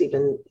conflicts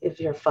even if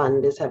your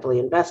fund is heavily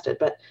invested,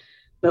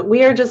 but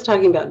we are just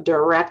talking about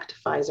direct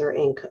Pfizer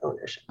Inc.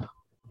 ownership.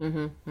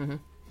 Mm-hmm, mm-hmm.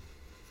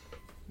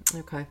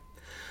 Okay.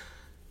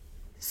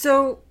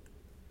 So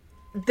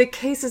the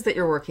cases that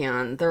you're working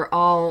on, they're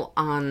all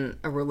on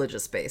a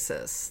religious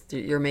basis.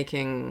 You're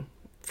making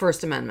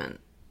First Amendment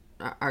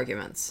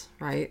arguments,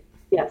 right?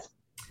 Yes.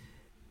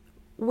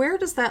 Where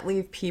does that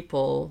leave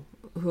people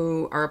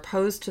who are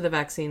opposed to the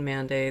vaccine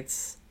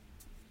mandates,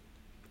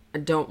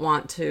 don't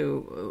want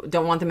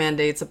the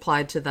mandates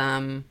applied to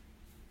them,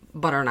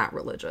 but are not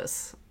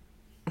religious?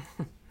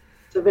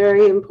 It's a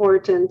very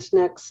important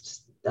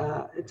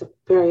it's a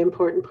very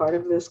important part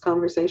of this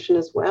conversation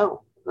as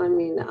well. I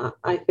mean,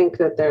 I think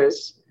that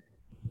there's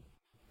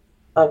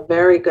a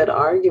very good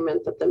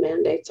argument that the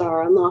mandates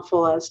are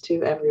unlawful as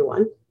to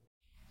everyone.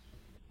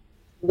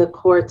 The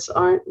courts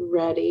aren't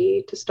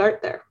ready to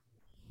start there,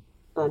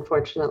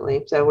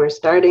 unfortunately. So we're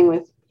starting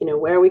with,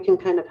 where we can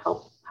kind of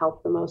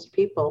help the most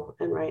people.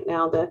 And right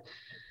now the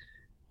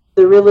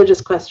religious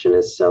question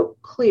is so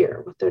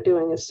clear. What they're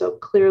doing is so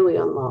clearly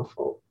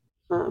unlawful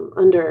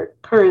under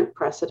current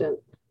precedent.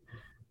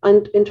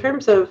 And in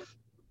terms of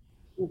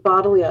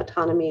bodily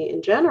autonomy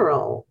in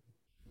general,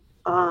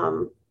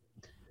 um,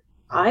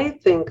 I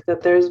think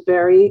that there's a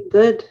very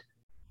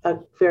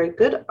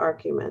good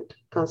argument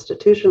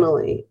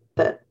constitutionally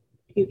that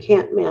you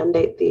can't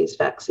mandate these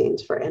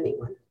vaccines for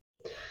anyone.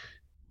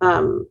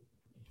 Um,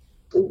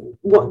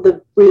 what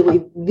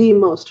the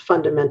most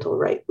fundamental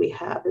right we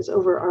have is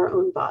over our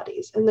own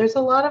bodies, and there's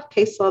a lot of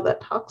case law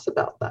that talks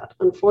about that.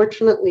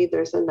 Unfortunately,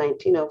 there's a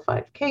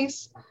 1905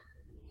 case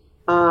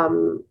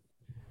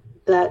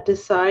that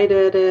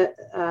decided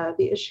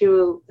the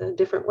issue a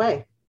different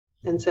way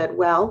and said,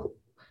 well,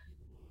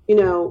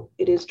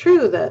 it is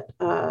true that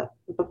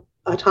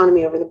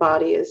autonomy over the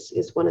body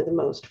is one of the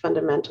most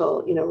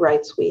fundamental,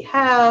 rights we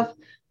have.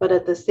 But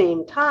at the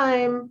same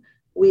time,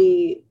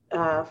 we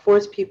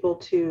force people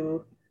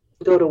to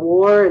go to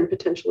war and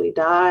potentially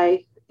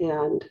die.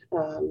 And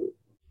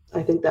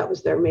I think that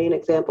was their main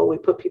example. We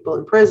put people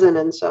in prison,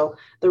 and so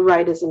the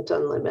right isn't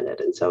unlimited.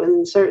 And so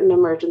in certain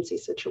emergency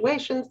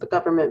situations, the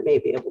government may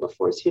be able to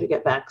force you to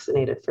get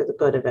vaccinated for the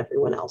good of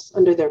everyone else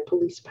under their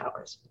police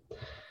powers.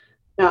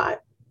 Now,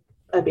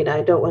 I mean,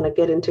 I don't want to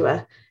get into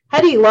a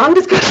heady, long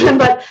discussion,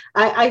 but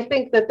I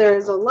think that there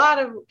is a lot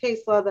of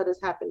case law that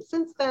has happened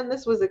since then.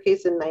 This was a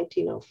case in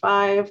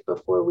 1905,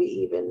 before we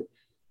even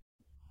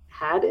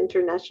had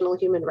international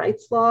human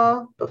rights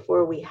law,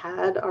 before we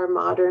had our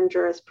modern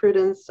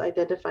jurisprudence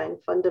identifying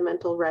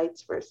fundamental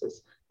rights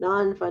versus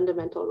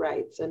non-fundamental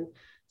rights. And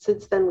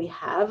since then, we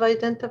have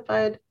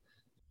identified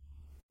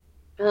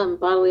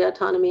bodily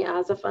autonomy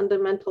as a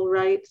fundamental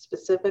right,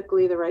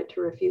 specifically the right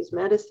to refuse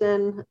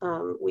medicine.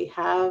 We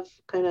have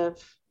kind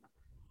of,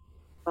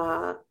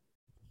 our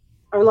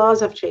laws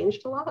have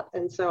changed a lot.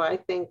 And so I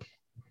think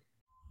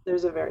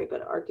there's a very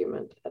good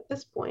argument at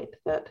this point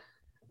that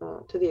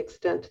to the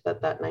extent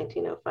that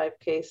 1905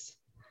 case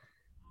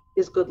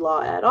is good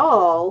law at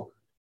all,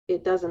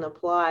 it doesn't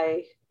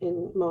apply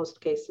in most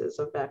cases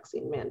of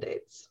vaccine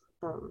mandates.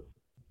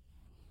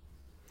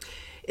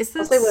 Is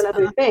I'll say this one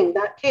other thing.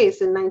 That case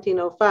in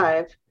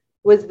 1905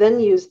 was then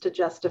used to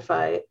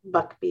justify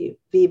Buck v.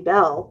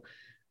 Bell,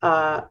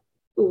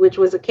 which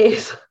was a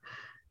case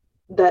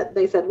that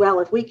they said, well,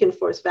 if we can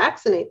force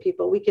vaccinate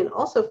people, we can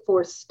also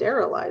force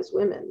sterilize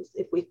women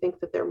if we think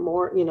that their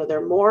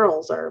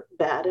morals are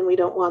bad, and we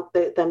don't want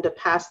them to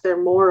pass their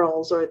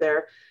morals or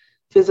their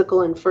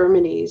physical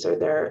infirmities or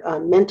their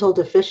mental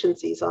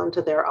deficiencies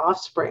onto their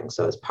offspring.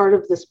 So as part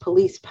of this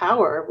police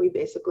power, we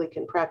basically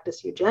can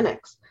practice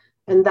eugenics.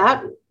 And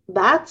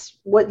that's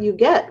what you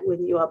get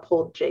when you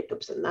uphold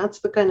Jacobson. That's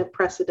the kind of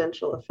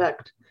precedential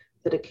effect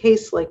that a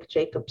case like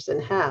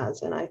Jacobson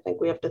has. And I think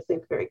we have to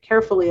think very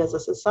carefully as a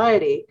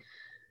society,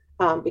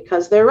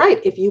 because they're right.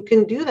 If you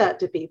can do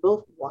that to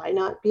people, why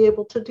not be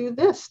able to do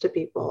this to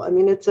people? I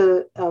mean, it's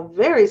a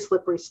very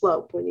slippery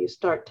slope when you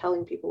start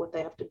telling people what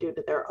they have to do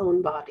to their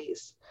own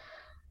bodies.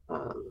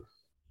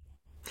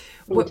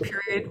 What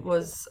period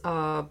was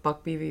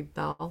Buck v.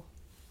 Bell?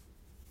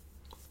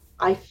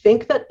 I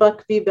think that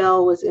Buck v.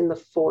 Bell was in the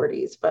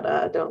 40s,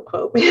 but don't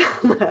quote me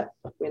on that.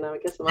 I mean, I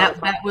guess I'm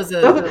That was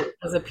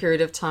a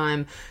period of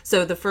time.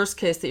 So the first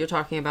case that you're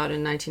talking about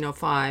in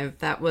 1905,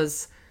 that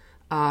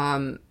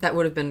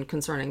would have been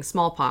concerning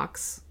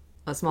smallpox,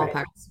 a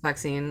smallpox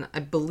vaccine. I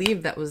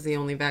believe that was the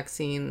only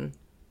vaccine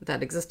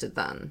that existed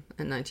then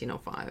in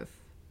 1905.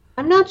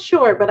 I'm not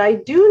sure, but I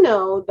do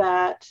know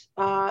that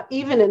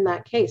even in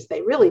that case,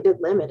 they really did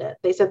limit it.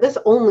 They said this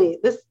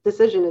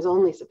decision is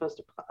only supposed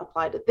to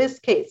apply to this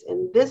case.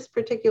 In this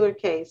particular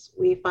case,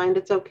 we find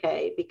it's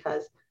okay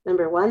because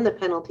number one, the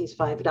penalty is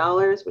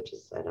 $5, which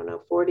is, I don't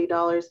know,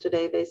 $40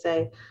 today, they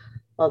say,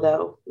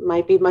 although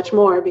might be much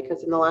more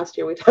because in the last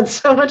year we've had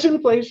so much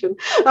inflation.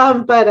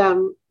 And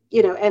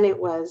it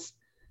was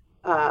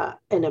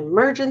an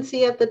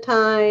emergency at the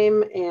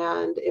time,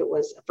 and it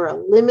was for a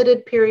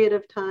limited period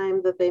of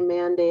time that they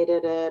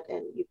mandated it,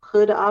 and you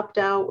could opt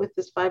out with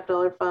this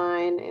 $5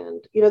 fine.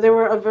 And there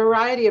were a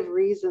variety of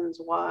reasons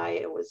why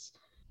it was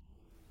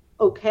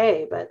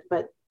okay, but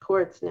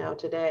courts now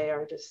today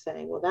are just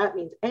saying, well, that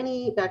means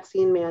any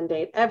vaccine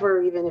mandate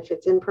ever, even if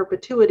it's in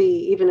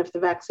perpetuity, even if the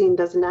vaccine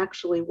doesn't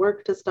actually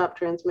work to stop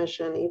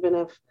transmission, even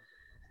if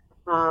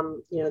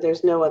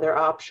there's no other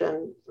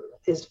option,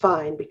 is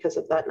fine because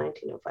of that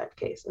 1905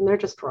 case. And they're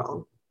just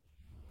wrong.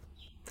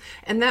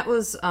 And that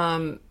was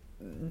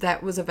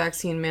a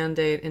vaccine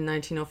mandate in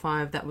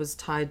 1905 that was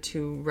tied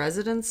to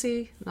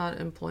residency, not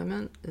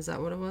employment. Is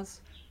that what it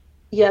was?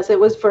 Yes, it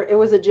was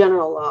a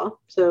general law.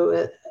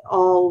 So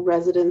all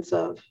residents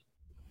of,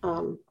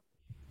 I'm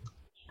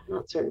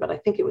not certain, but I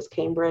think it was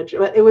Cambridge.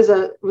 But it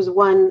was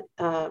one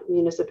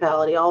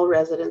municipality. All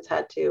residents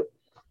had to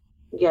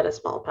get a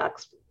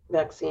smallpox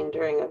vaccine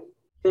during a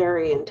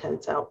very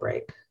intense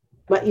outbreak.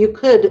 But you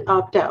could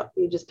opt out.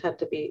 You had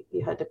to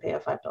pay a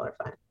 $5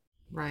 fine.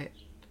 Right.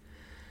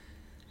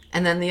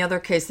 And then the other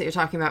case that you're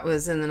talking about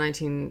was in the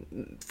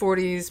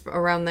 1940s,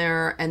 around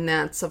there, and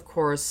that's, of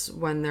course,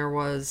 when there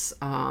was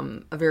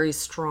a very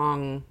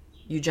strong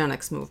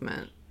eugenics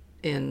movement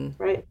in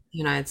Right. the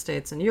United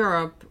States and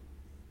Europe,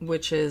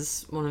 which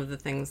is one of the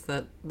things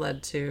that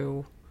led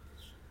to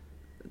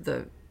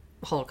the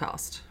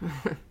Holocaust.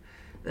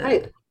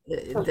 Right.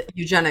 The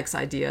eugenics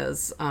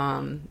ideas,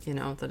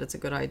 that it's a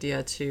good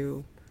idea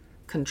to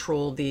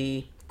control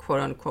the quote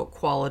unquote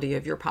quality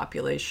of your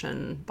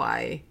population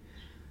by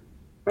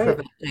Right.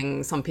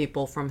 preventing some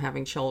people from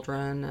having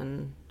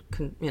children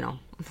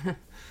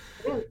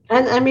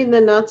And I mean, the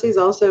Nazis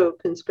also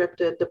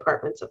conscripted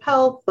departments of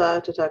health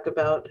to talk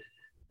about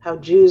how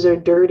Jews are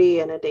dirty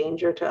and a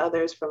danger to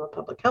others from a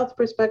public health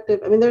perspective.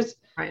 I mean,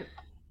 Right.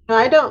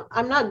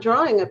 I'm not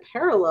drawing a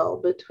parallel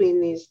between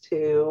these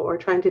two or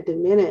trying to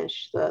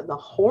diminish the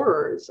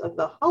horrors of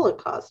the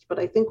Holocaust, but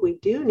I think we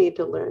do need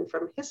to learn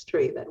from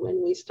history that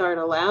when we start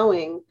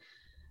allowing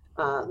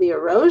the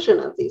erosion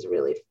of these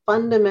really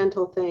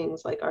fundamental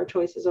things like our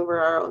choices over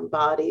our own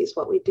bodies,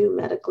 what we do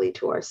medically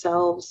to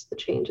ourselves, the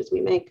changes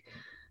we make,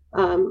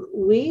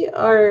 we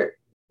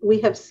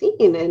have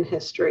seen in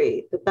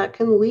history that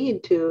can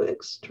lead to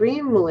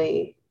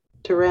extremely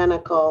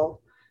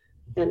tyrannical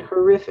and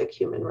horrific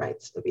human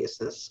rights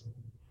abuses.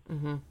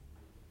 Mm-hmm.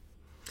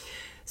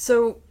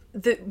 So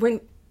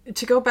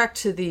to go back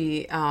to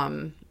the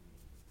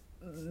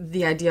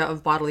idea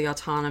of bodily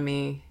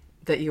autonomy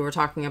that you were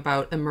talking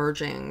about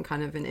emerging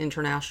kind of in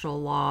international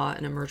law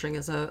and emerging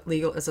as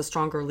a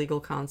stronger legal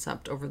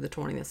concept over the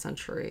 20th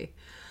century,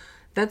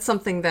 that's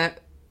something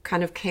that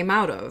kind of came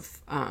out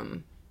of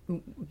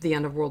the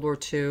end of World War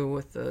II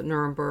with the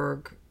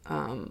Nuremberg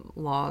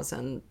laws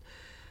and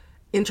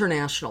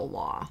international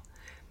law.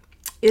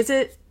 Is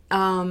it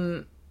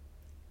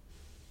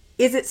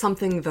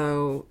something,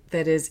 though,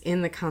 that is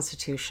in the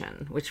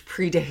Constitution, which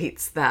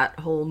predates that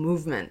whole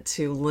movement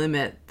to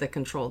limit the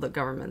control that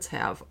governments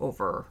have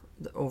over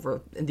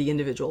the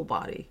individual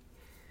body?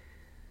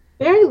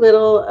 Very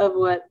little of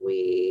what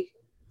we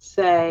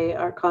say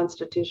are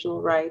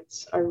constitutional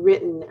rights are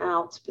written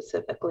out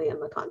specifically in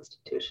the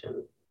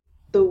Constitution.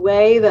 The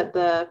way that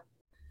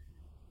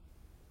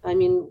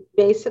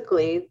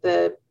basically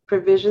the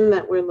provision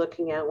that we're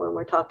looking at when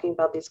we're talking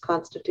about these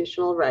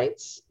constitutional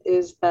rights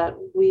is that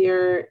we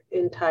are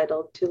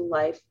entitled to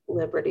life,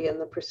 liberty,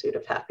 and the pursuit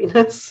of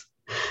happiness.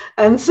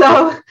 And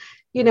so,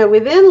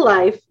 within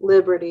life,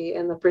 liberty,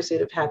 and the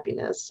pursuit of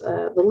happiness,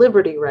 the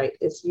liberty right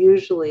is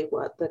usually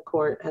what the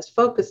court has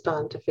focused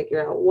on to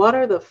figure out what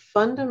are the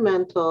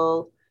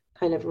fundamental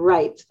kind of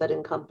rights that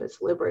encompass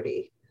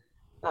liberty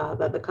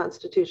that the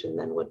Constitution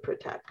then would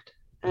protect.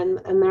 And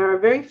there are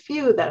very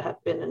few that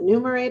have been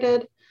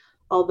enumerated,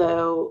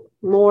 although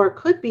more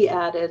could be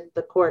added.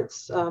 The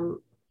courts,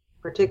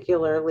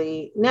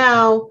 particularly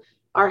now,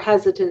 are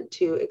hesitant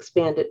to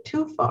expand it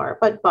too far,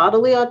 but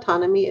bodily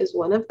autonomy is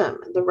one of them.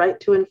 The right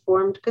to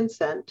informed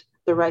consent,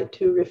 the right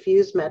to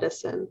refuse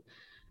medicine,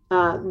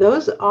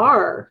 those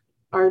are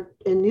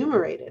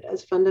enumerated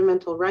as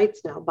fundamental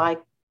rights now by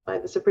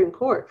the Supreme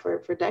Court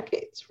for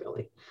decades,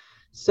 really.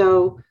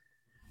 So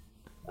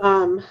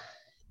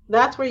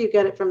that's where you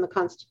get it from the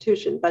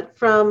Constitution, but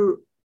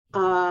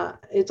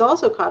it's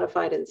also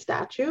codified in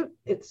statute.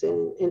 It's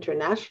in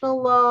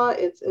international law.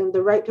 It's in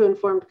the right to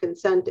informed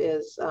consent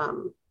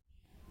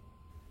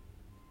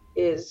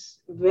is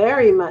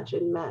very much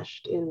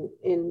enmeshed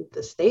in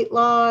the state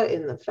law,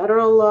 in the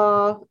federal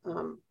law.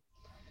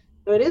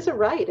 So it is a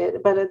right,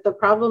 but the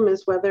problem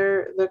is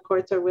whether the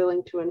courts are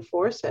willing to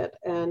enforce it.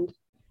 And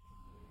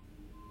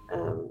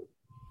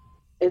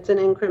it's an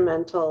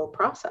incremental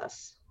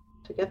process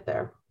to get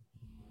there.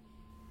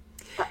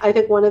 I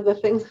think one of the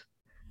things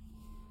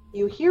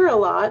you hear a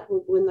lot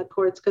when the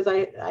courts, because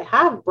I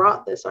have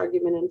brought this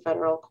argument in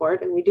federal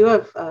court, and we do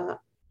have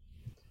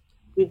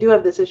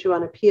this issue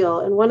on appeal.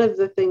 And one of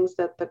the things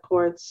that the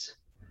courts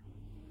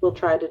will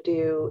try to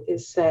do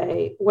is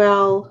say,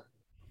 well,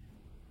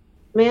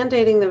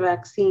 mandating the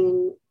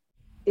vaccine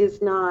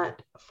is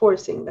not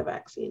forcing the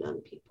vaccine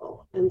on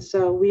people. And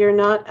so we are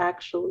not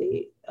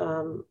actually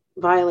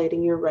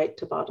violating your right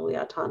to bodily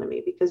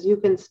autonomy, because you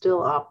can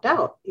still opt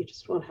out. You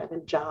just won't have a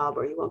job,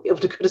 or you won't be able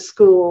to go to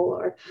school,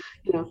 or,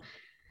 you know,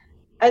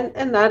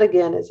 and that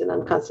again is an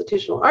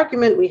unconstitutional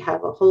argument. We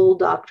have a whole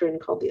doctrine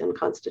called the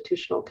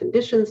unconstitutional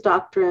conditions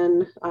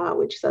doctrine,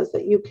 which says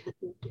that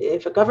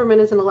if a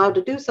government isn't allowed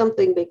to do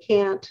something, they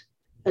can't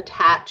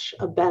attach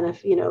a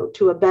benefit,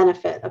 to a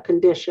benefit, a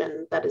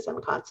condition that is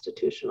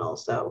unconstitutional.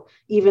 So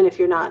even if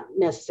you're not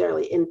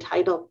necessarily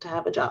entitled to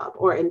have a job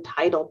or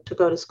entitled to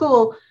go to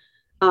school,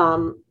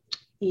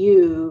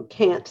 you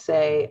can't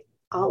say,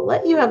 I'll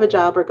let you have a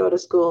job or go to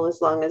school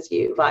as long as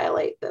you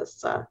violate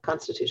this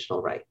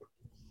constitutional right.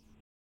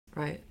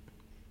 Right.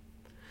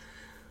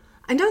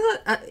 I know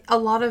that a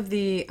lot of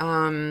the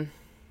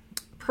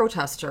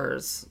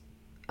protesters,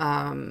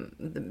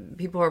 the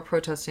people who are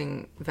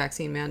protesting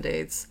vaccine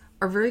mandates,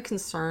 are very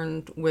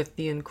concerned with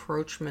the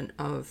encroachment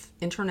of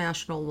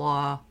international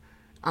law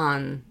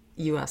on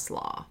U.S.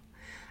 law.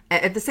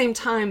 At the same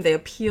time, they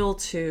appeal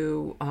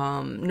to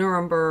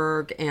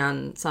Nuremberg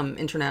and some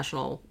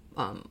international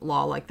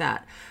law like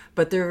that.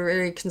 But they're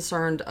very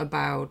concerned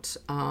about,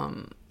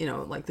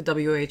 like the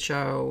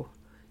WHO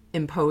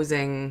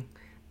imposing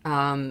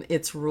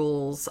its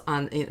rules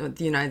on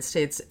the United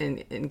States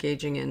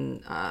engaging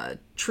in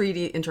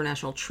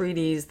international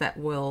treaties that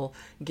will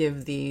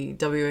give the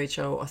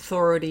WHO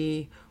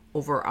authority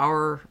over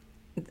our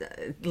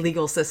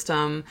legal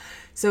system.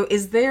 So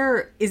is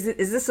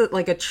this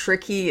like a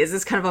tricky, is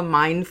this kind of a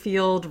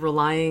minefield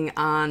relying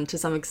on, to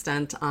some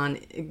extent, on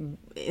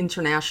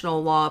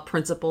international law,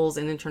 principles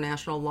in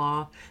international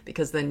law,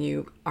 because then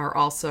you are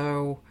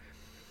also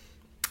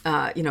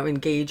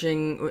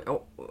engaging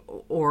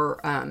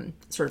or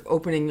sort of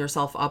opening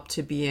yourself up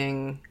to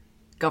being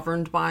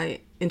governed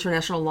by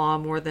international law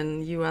more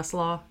than U.S.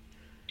 law?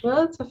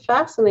 Well, it's a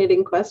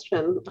fascinating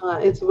question.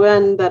 It's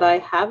one that I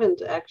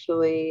haven't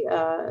actually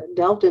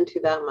delved into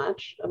that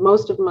much.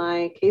 Most of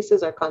my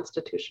cases are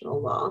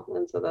constitutional law,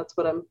 and so that's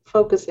what I'm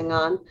focusing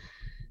on.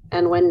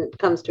 And when it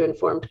comes to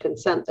informed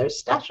consent, there's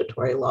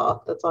statutory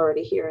law that's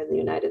already here in the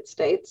United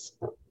States.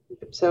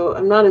 So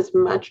I'm not as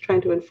much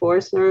trying to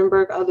enforce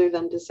Nuremberg, other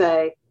than to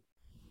say,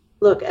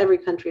 look, every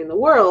country in the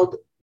world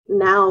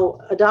now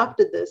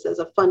adopted this as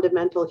a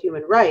fundamental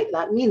human right.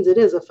 That means it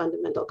is a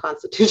fundamental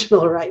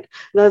constitutional right.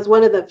 And that's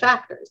one of the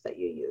factors that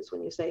you use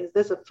when you say, is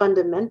this a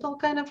fundamental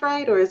kind of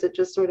right, or is it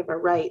just sort of a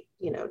right,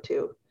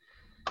 to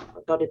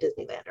go to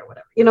Disneyland or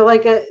whatever,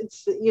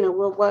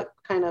 well, what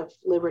kind of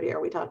liberty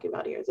are we talking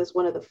about here? Is this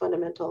one of the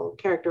fundamental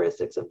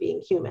characteristics of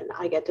being human?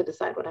 I get to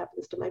decide what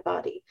happens to my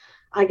body.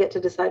 I get to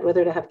decide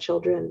whether to have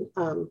children,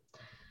 and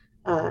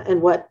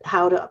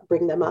how to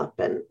bring them up,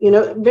 and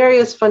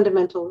various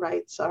fundamental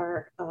rights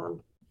are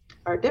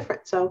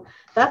different. So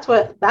that's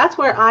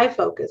where I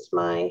focus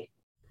my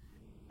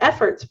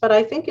efforts. But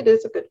I think it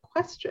is a good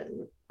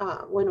question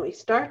when we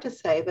start to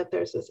say that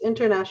there's this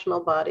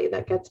international body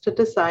that gets to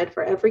decide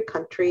for every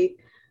country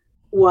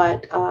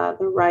what the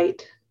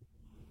right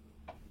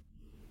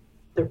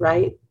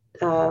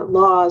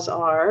laws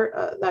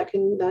are. That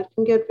can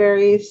get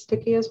very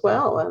sticky as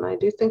well. And I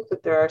do think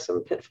that there are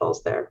some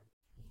pitfalls there.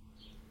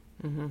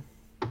 Mm-hmm.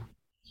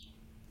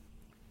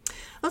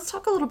 Let's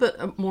talk a little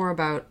bit more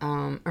about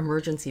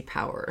emergency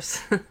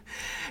powers,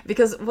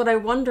 because what I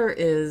wonder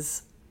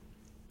is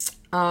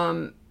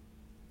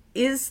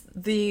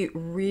the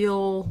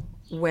real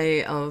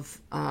way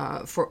of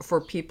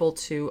for people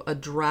to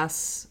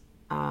address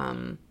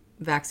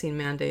vaccine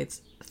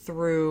mandates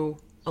through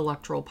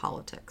electoral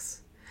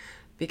politics?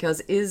 Because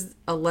is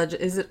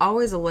it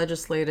always a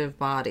legislative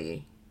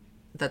body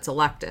that's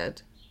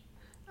elected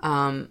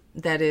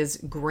that is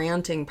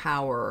granting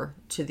power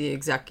to the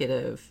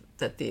executive,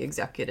 that the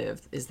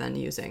executive is then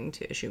using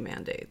to issue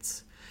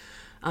mandates?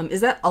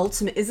 Is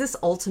this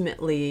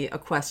ultimately a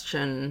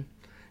question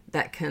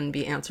that can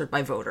be answered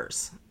by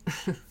voters?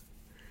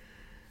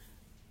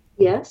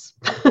 Yes.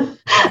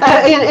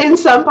 in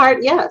some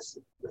part, yes.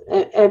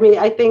 I mean,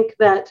 I think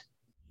that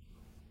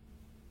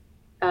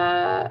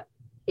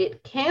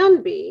it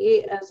can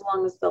be, as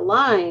long as the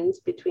lines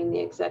between the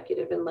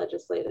executive and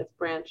legislative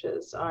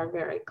branches are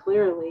very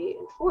clearly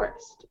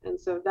enforced. And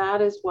so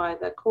that is why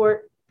the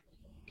court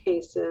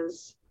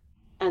cases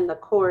and the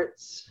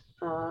court's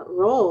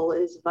role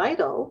is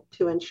vital,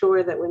 to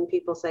ensure that when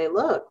people say,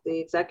 look, the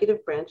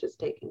executive branch is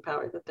taking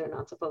power that they're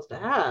not supposed to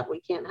have, we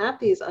can't have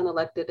these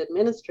unelected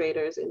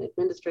administrators in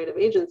administrative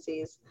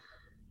agencies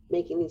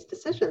making these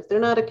decisions. They're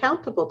not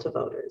accountable to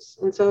voters.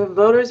 And so if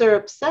voters are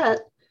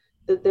upset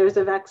that there's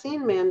a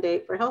vaccine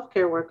mandate for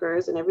healthcare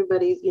workers, and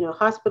everybody's,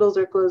 hospitals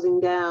are closing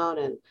down,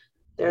 and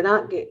they're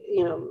not,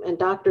 and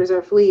doctors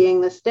are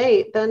fleeing the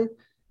state, then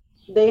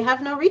they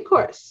have no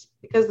recourse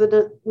because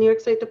the New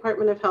York State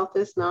Department of Health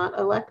is not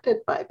elected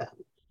by them,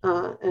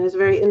 and is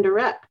very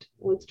indirect.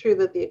 Well, it's true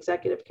that the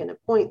executive can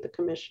appoint the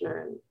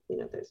commissioner, and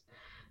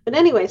but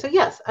anyway, so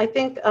yes, I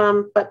think,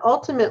 but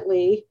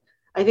ultimately,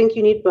 I think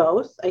you need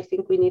both. I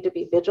think we need to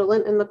be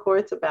vigilant in the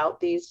courts about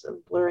these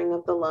blurring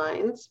of the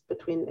lines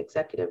between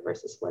executive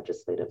versus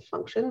legislative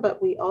function, but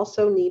we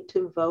also need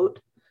to vote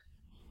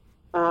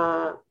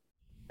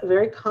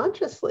very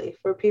consciously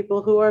for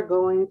people who are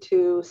going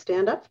to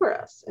stand up for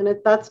us. And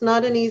that's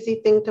not an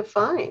easy thing to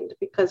find,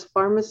 because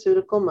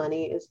pharmaceutical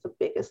money is the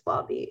biggest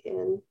lobby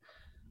in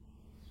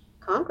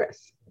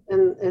Congress.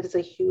 And it is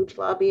a huge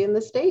lobby in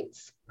the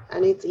states.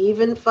 And it's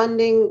even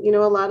funding,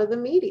 a lot of the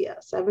media.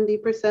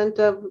 70%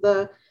 of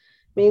the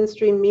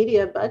mainstream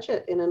media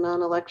budget in a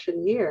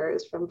non-election year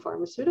is from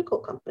pharmaceutical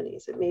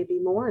companies. It may be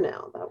more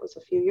now. That was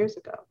a few years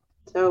ago.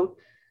 So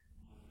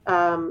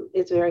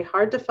it's very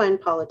hard to find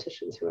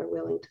politicians who are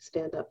willing to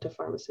stand up to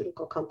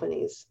pharmaceutical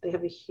companies. They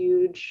have a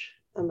huge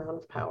amount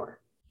of power.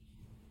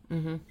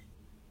 Mm-hmm.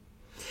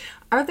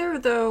 Are there,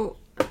 though,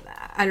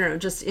 I don't know,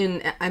 just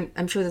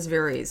I'm sure this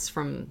varies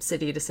from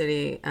city to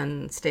city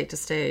and state to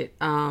state,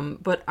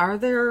 but are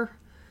there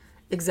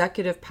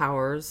executive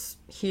powers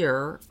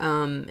here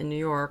in New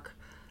York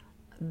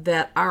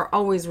that are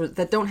always,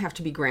 that don't have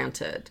to be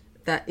granted?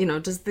 That,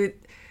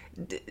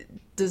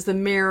 does the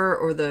mayor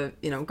or the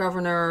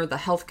governor, the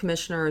health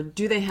commissioner,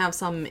 do they have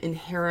some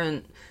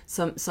inherent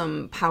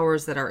some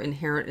powers that are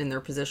inherent in their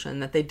position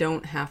that they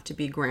don't have to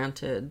be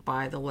granted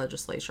by the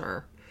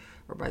legislature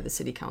or by the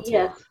city council?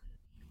 Yes.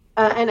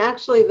 And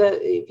actually,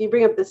 if you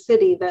bring up the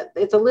city, that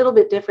it's a little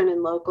bit different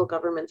in local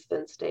governments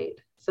than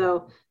state.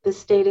 So the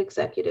state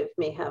executive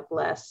may have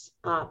less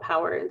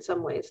power in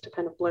some ways to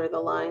kind of blur the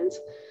lines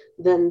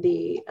than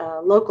the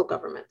local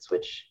governments,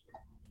 which,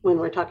 when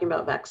we're talking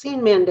about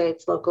vaccine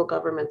mandates, local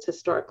governments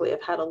historically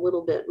have had a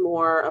little bit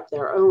more of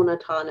their own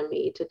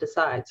autonomy to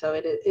decide. So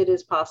it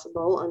is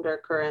possible under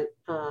current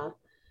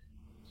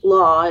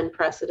law and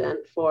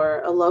precedent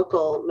for a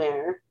local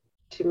mayor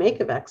to make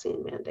a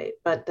vaccine mandate,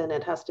 but then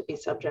it has to be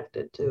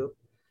subjected to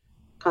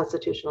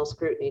constitutional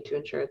scrutiny to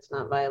ensure it's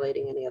not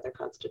violating any other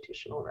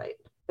constitutional right.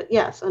 But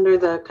yes, under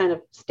the kind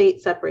of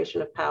state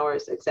separation of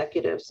powers,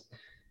 executives,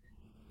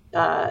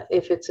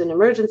 if it's an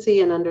emergency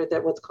and under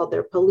what's called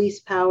their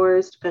police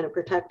powers to kind of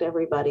protect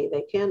everybody,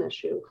 they can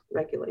issue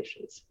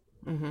regulations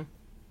and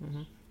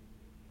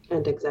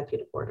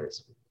executive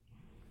orders.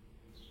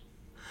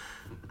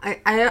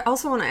 I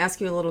also want to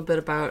ask you a little bit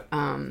about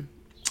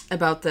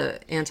the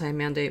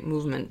anti-mandate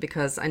movement,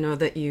 because I know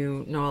that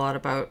you know a lot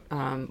about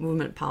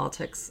movement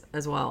politics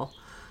as well,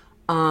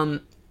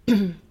 and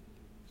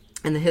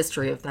the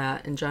history of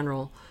that in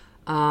general.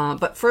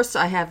 But first,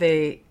 I have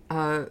a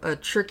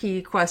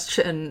tricky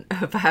question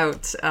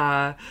about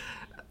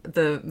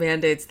the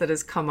mandates that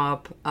has come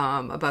up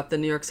about the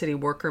New York City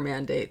worker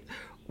mandate,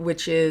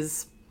 which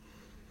is,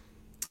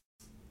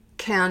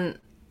 can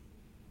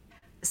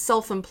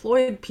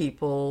self-employed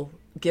people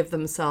give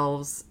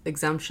themselves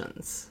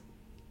exemptions?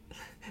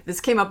 This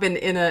came up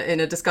in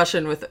a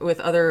discussion with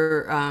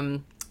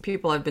other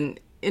people I've been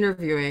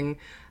interviewing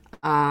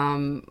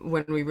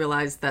when we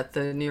realized that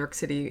the New York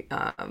City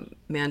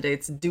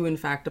mandates do in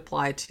fact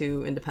apply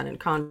to independent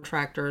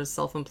contractors,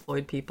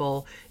 self-employed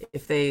people.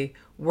 If they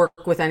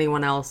work with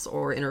anyone else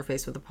or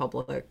interface with the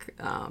public,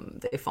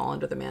 they fall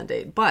under the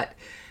mandate. But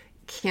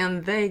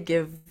can they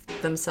give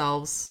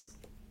themselves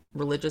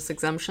religious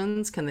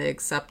exemptions? Can they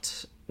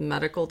accept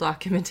medical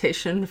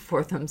documentation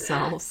for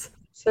themselves?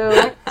 So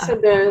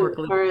there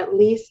are at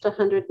least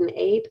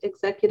 108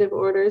 executive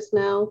orders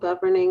now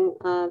governing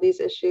these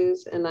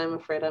issues, and I'm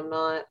afraid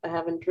I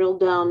haven't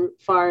drilled down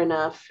far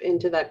enough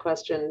into that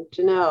question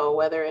to know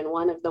whether in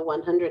one of the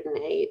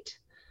 108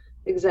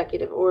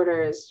 executive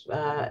orders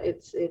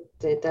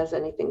it does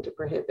anything to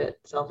prohibit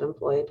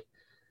self-employed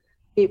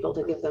people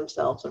to give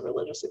themselves a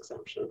religious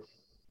exemption.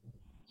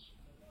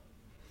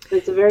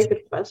 It's a very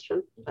good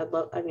question. I'd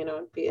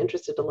be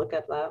interested to look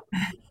at that.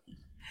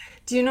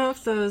 Do you know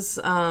if those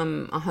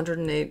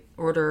 108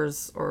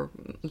 orders or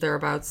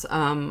thereabouts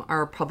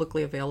are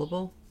publicly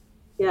available?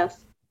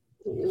 Yes.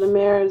 The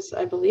mayors,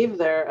 I believe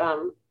they're,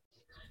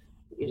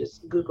 you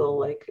just Google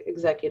like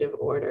executive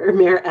order,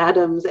 Mayor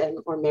Adams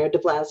or Mayor de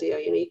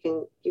Blasio, you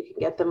can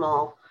get them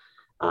all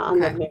on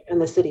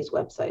the city's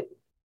website.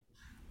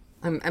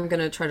 I'm going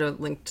to try to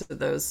link to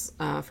those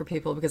for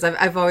people, because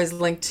I've always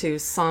linked to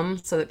some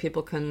so that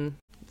people can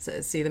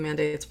see the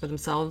mandates for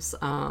themselves,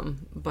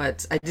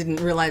 but I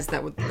didn't realize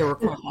that there were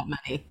quite that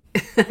many.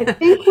 I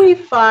think we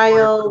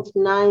filed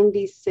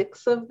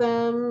 96 of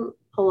them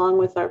along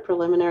with our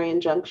preliminary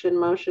injunction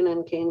motion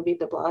in Kane v.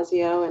 de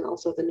Blasio, and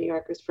also the New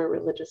Yorkers for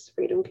Religious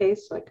Freedom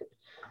case, so I could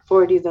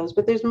forward you those,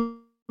 but there's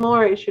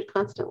more issued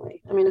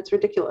constantly. I mean, it's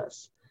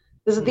ridiculous.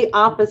 This is the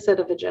opposite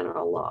of a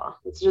general law.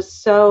 It's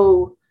just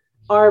so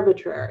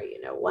arbitrary.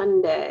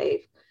 One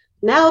day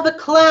now the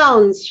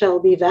clowns shall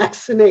be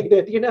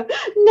vaccinated,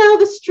 now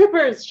the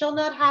strippers shall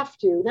not have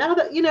to. Now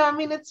that, I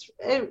mean,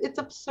 it's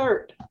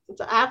absurd.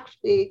 It's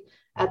actually,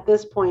 at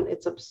this point,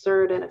 it's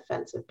absurd and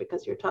offensive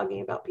because you're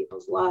talking about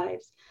people's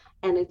lives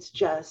and it's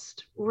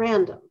just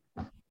random.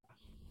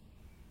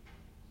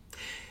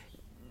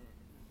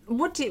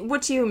 What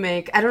do you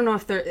make? I don't know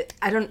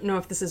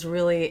if this is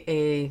really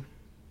a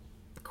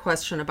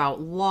question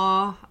about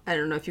law. I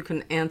don't know if you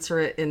can answer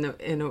it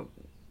in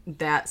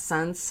that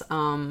sense.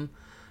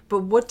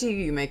 But what do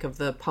you make of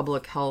the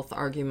public health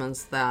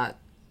arguments that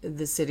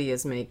the city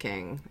is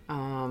making?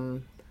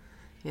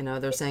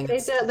 They're saying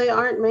They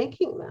aren't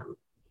making them.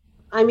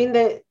 I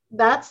mean,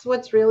 that's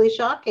what's really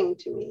shocking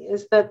to me,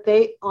 is that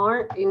they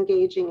aren't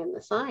engaging in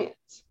the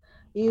science.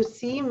 You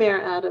see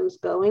Mayor Adams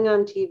going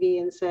on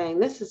TV and saying,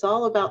 this is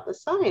all about the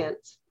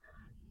science.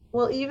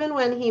 Well, even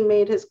when he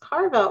made his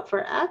carve out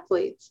for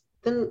athletes,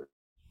 then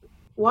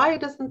why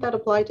doesn't that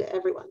apply to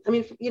everyone? I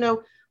mean,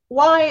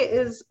 why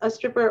is a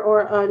stripper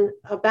or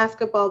a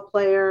basketball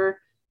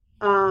player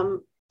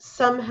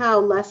somehow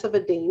less of a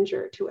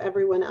danger to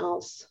everyone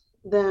else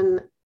than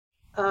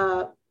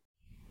a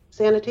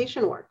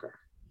sanitation worker?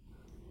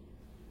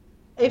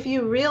 If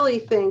you really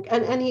think,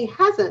 and he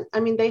hasn't, I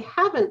mean, they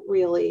haven't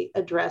really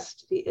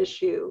addressed the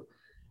issue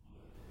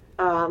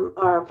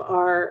of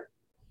our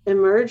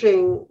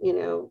emerging,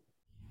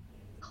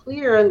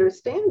 clear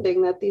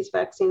understanding that these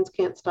vaccines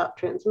can't stop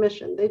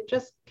transmission. They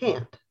just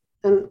can't.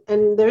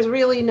 And there's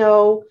really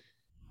no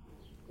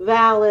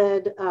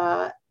valid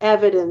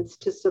evidence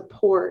to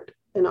support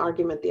an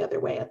argument the other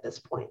way at this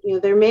point.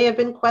 There may have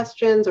been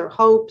questions or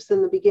hopes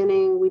in the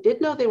beginning. We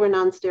did know they were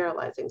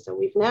non-sterilizing, so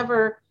we've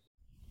never,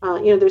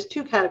 there's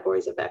two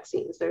categories of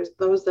vaccines. There's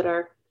those that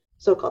are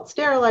so-called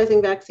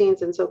sterilizing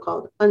vaccines and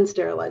so-called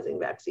unsterilizing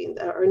vaccines,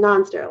 or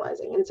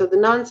non-sterilizing. And so the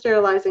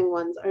non-sterilizing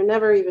ones are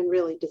never even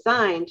really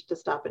designed to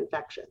stop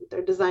infection.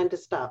 They're designed to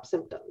stop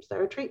symptoms.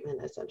 They're a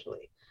treatment,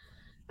 essentially.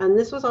 And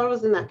this was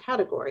always in that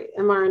category.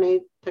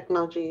 mRNA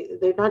technology,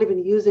 they're not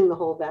even using the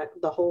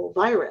whole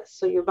virus.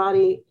 So your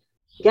body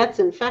gets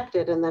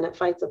infected and then it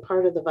fights a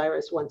part of the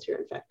virus once you're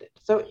infected.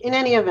 So in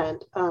any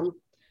event,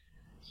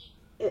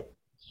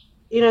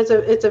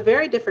 it's a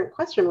very different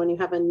question when you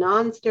have a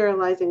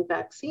non-sterilizing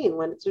vaccine,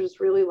 when it's just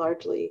really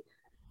largely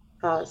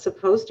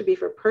supposed to be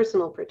for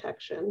personal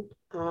protection,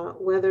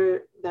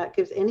 whether that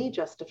gives any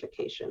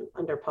justification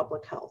under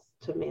public health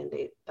to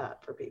mandate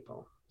that for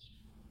people.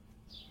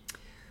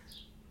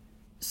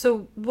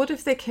 So what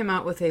if they came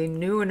out with a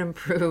new and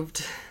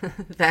improved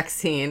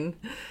vaccine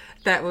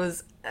that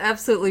was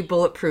absolutely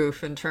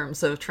bulletproof in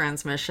terms of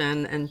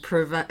transmission and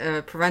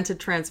prevented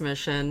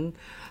transmission,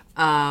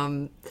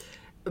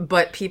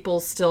 but people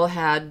still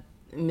had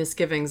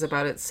misgivings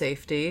about its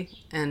safety,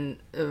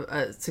 and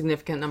a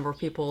significant number of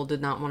people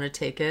did not want to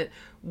take it?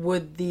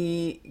 Would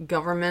the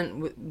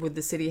government, would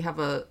the city have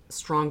a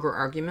stronger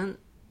argument?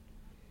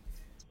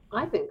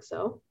 I think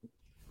so.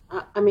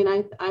 I mean,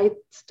 I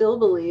still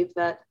believe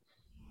that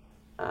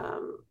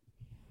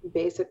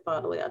basic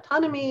bodily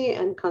autonomy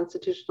and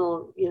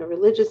constitutional,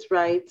 religious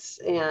rights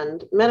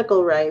and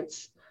medical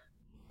rights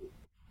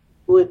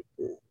would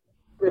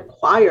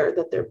require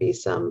that there be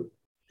some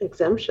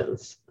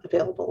exemptions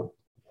available,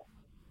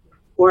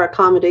 or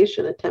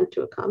attempt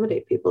to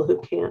accommodate people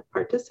who can't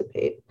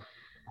participate,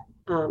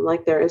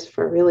 like there is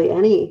for really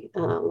any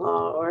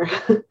law or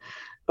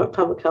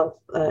public health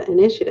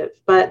initiative.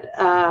 But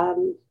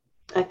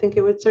I think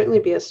it would certainly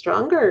be a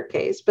stronger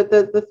case. But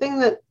the thing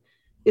that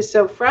is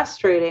so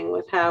frustrating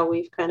with how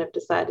we've kind of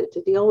decided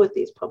to deal with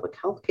these public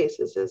health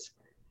cases is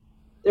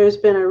there's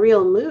been a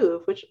real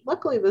move, which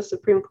luckily the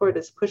Supreme Court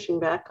is pushing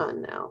back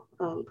on now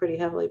pretty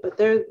heavily. But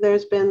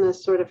there's been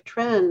this sort of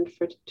trend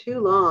for too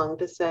long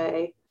to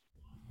say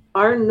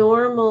our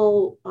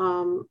normal,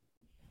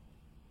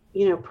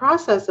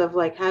 process of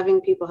like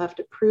having people have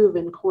to prove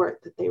in court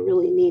that they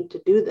really need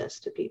to do this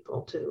to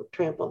people to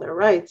trample their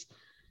rights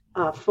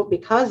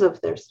because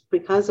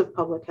of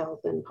public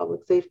health and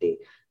public safety,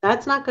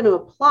 that's not going to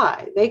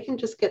apply. They can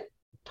just get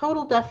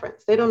total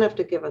deference. They don't have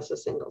to give us a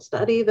single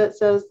study that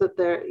says that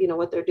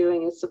what they're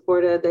doing is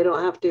supported. They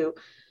don't have to,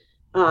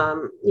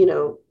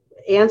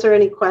 answer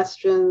any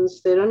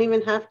questions. They don't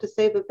even have to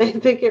say that they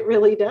think it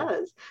really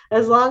does.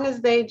 As long as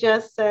they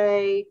just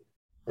say,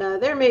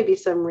 there may be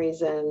some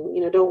reason,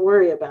 don't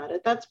worry about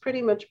it. That's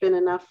pretty much been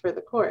enough for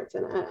the courts.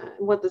 And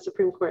what the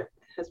Supreme Court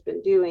has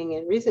been doing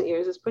in recent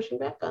years is pushing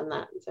back on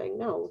that and saying,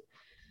 no,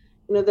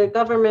 the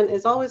government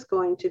is always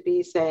going to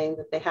be saying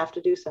that they have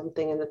to do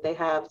something and that they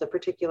have the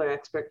particular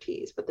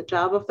expertise. But the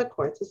job of the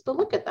courts is to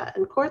look at that.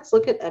 And courts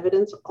look at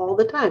evidence all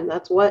the time.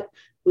 That's what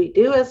we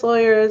do as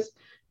lawyers.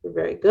 We're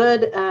very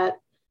good at,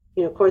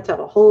 courts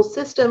have a whole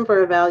system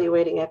for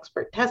evaluating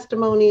expert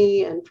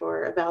testimony and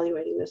for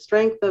evaluating the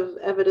strength of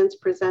evidence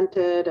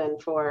presented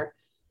and for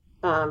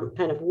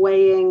kind of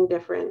weighing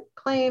different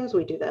claims.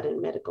 We do that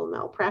in medical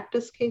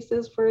malpractice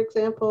cases, for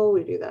example.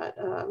 We do that,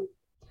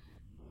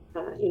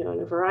 in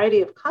a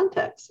variety of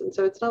contexts. And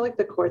so it's not like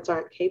the courts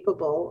aren't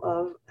capable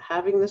of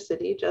having the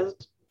city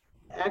just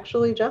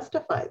actually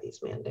justify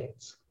these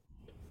mandates.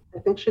 I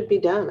think should be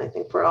done. I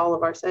think for all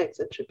of our sakes,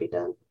 it should be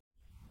done.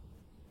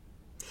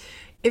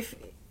 If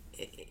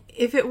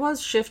if it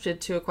was shifted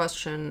to a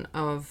question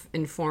of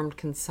informed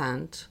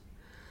consent,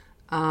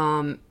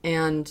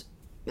 and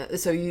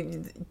so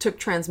you took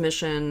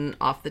transmission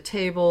off the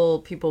table,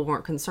 people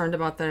weren't concerned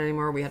about that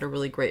anymore. We had a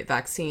really great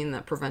vaccine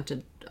that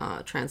prevented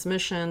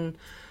transmission,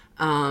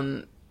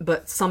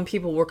 but some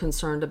people were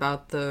concerned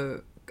about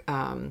the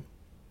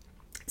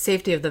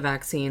safety of the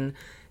vaccine.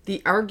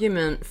 The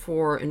argument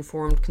for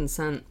informed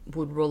consent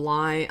would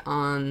rely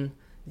on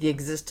the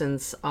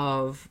existence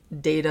of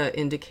data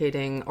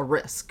indicating a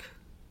risk,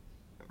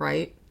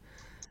 right?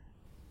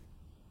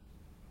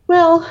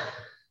 Well,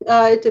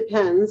 it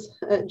depends.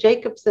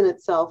 Jacobson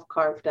itself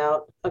carved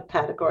out a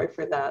category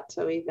for that.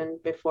 So even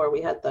before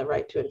we had the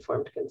right to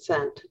informed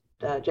consent,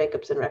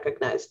 Jacobson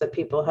recognized that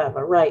people have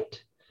a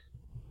right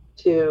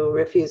to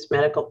refuse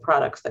medical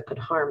products that could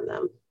harm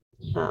them.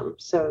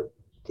 So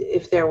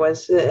if there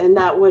was, and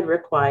that would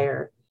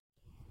require,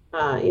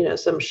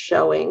 some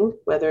showing,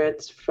 whether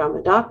it's from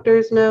a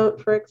doctor's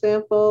note, for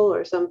example,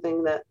 or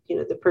something that,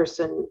 the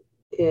person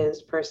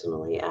is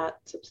personally at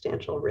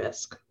substantial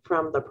risk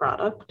from the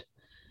product.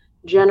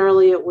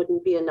 Generally, it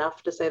wouldn't be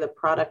enough to say the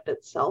product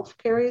itself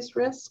carries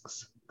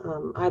risks.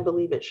 I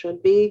believe it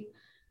should be,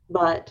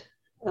 but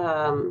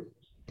under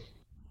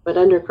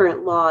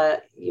current law,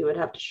 you would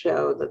have to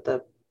show that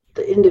the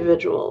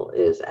individual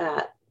is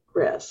at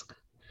risk.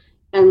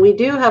 And we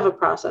do have a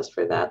process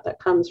for that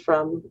comes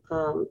from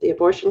the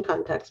abortion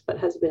context, but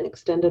has been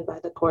extended by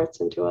the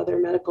courts into other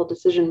medical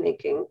decision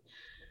making,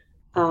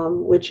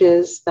 which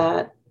is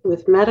that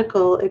with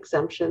medical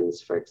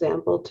exemptions, for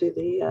example, to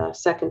the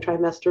second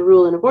trimester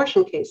rule in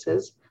abortion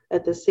cases,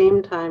 at the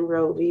same time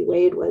Roe v.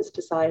 Wade was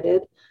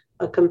decided,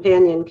 a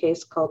companion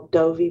case called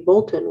Doe v.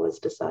 Bolton was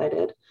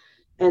decided.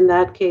 And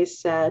that case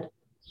said,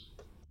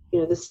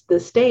 the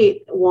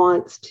state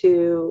wants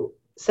to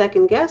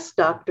second guess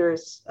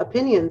doctors'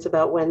 opinions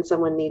about when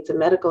someone needs a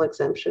medical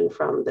exemption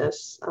from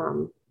this,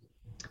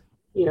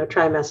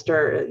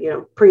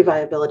 trimester,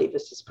 pre-viability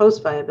versus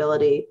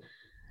post-viability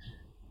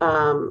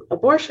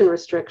abortion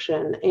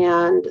restriction.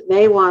 And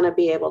they want to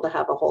be able to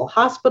have a whole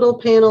hospital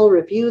panel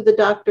review the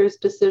doctor's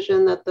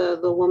decision that the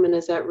woman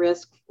is at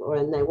risk,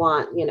 and they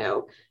want,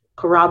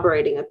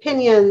 corroborating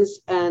opinions.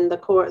 And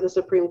the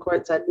Supreme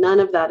Court said none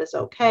of that is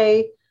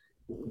okay.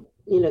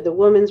 The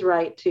woman's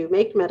right to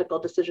make medical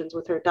decisions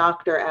with her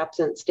doctor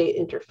absent state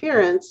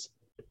interference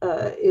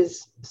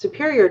is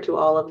superior to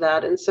all of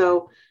that. And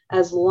so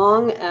as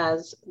long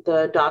as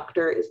the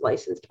doctor is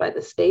licensed by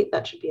the state,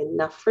 that should be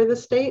enough for the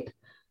state,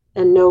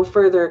 and no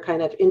further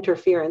kind of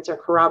interference or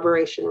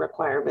corroboration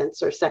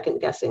requirements or second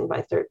guessing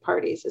by third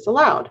parties is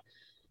allowed.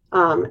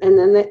 And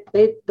then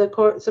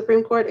the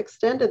Supreme Court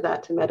extended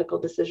that to medical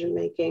decision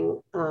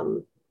making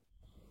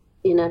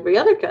in every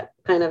other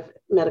kind of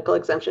medical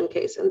exemption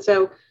case. And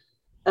so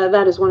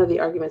that is one of the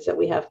arguments that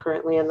we have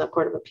currently in the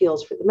Court of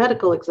Appeals for the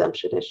medical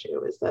exemption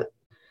issue, is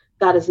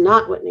that is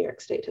not what New York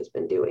State has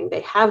been doing.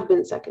 They have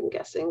been second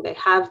guessing. They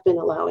have been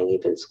allowing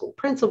even school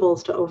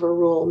principals to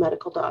overrule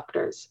medical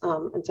doctors.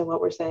 And so what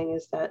we're saying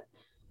is that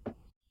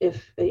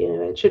if,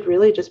 it should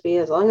really just be,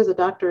 as long as the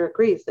doctor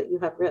agrees that you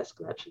have risk,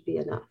 that should be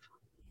enough.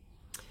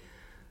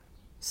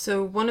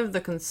 So one of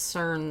the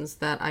concerns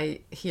that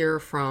I've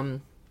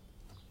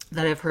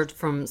heard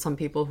from some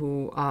people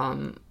who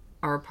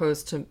are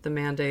opposed to the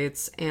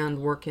mandates and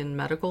work in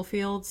medical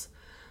fields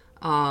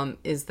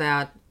is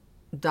that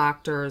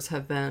doctors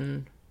have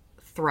been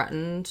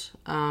threatened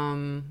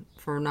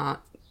for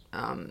not,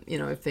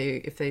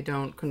 if they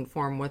don't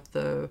conform with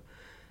the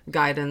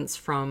guidance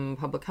from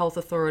public health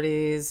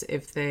authorities,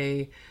 if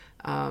they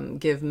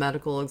give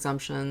medical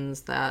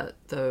exemptions that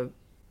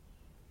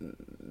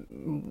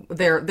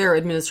their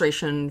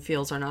administration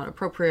feels are not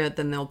appropriate,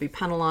 then they'll be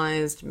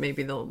penalized.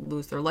 Maybe they'll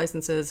lose their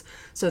licenses.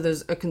 So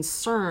there's a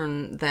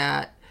concern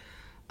that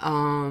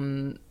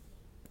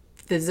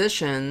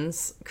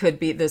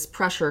this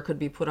pressure could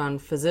be put on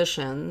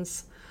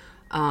physicians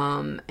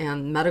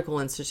and medical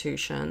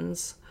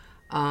institutions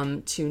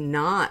to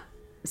not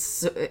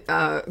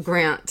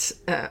grant,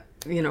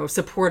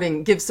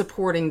 give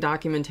supporting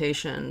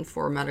documentation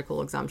for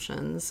medical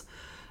exemptions.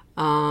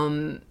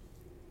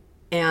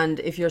 And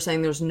if you're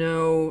saying there's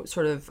no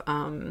sort of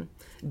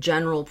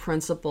general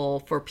principle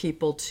for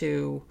people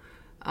to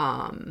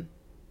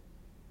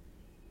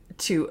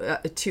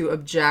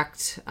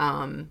object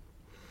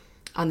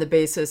on the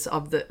basis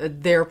of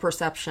their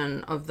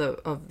perception of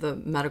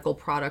the medical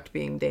product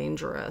being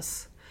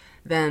dangerous,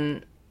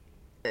 then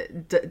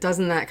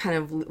wouldn't that kind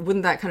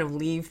of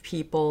leave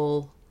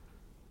people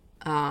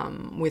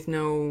with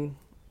no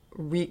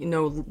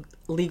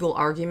legal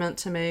argument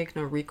to make,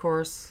 no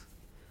recourse?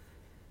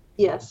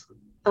 Yes.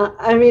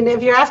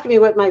 If you're asking me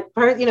what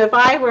if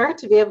I were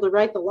to be able to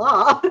write the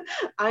law,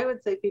 I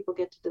would say people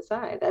get to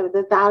decide.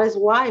 That is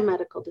why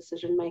medical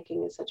decision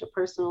making is such a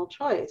personal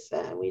choice.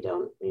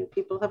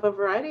 People have a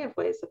variety of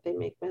ways that they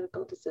make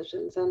medical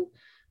decisions. And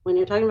when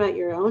you're talking about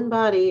your own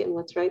body and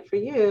what's right for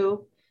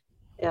you,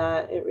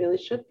 it really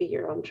should be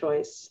your own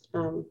choice,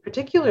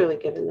 particularly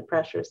given the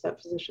pressures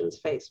that physicians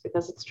face,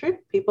 because it's true.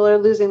 People are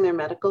losing their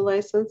medical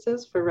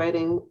licenses for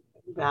writing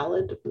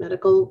valid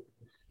medical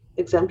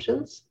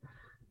exemptions.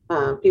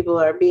 People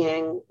are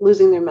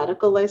losing their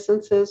medical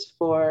licenses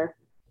for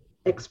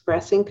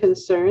expressing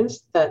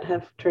concerns that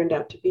have turned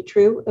out to be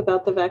true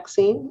about the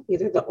vaccine,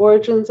 either the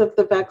origins of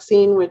the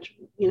vaccine, which,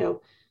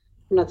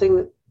 nothing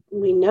that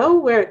we know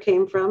where it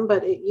came from,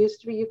 but it used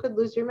to be you could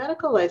lose your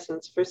medical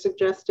license for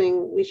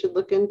suggesting we should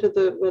look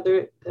into whether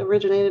it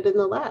originated in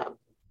the lab,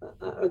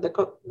 or the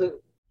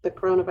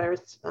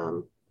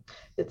coronavirus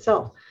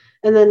itself.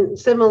 And then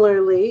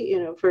similarly,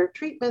 for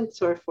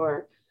treatments or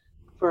for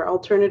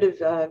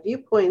alternative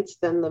viewpoints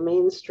than the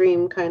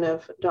mainstream kind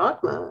of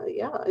dogma,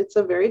 yeah, it's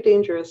a very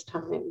dangerous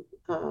time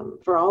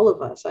for all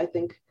of us. I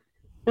think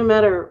no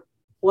matter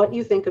what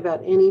you think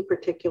about any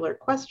particular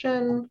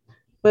question,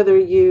 whether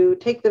you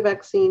take the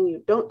vaccine,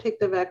 you don't take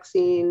the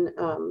vaccine,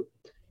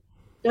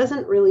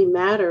 doesn't really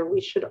matter. We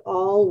should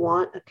all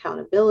want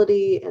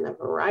accountability and a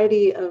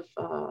variety of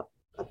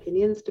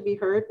opinions to be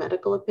heard,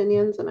 medical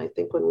opinions. And I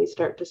think when we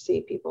start to see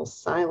people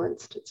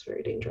silenced, it's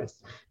very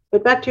dangerous.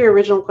 But back to your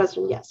original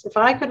question, yes, if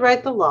I could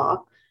write the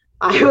law,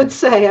 I would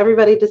say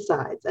everybody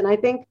decides. And I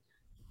think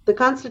the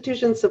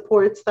Constitution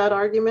supports that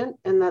argument,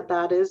 and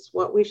that is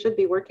what we should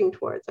be working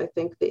towards. I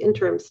think the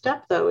interim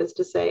step, though, is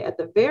to say, at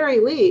the very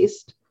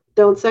least,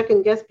 don't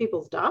second guess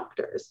people's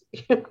doctors.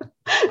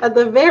 At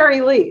the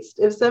very least,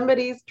 if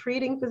somebody's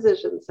treating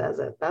physician says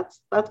it,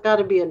 that's got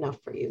to be enough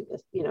for you,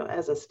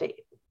 as a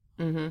state.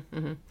 Mm-hmm,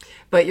 mm-hmm.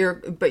 But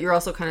you're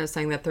also kind of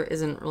saying that there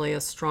isn't really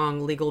a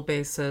strong legal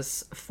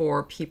basis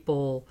for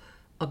people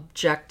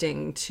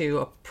objecting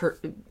to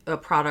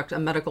a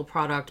medical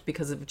product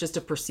because of just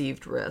a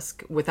perceived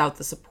risk without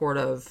the support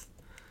of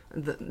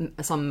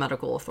some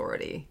medical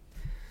authority.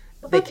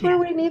 Well, that's where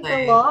we need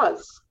the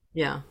laws.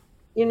 Yeah.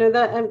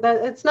 That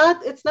it's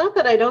not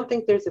that I don't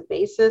think there's a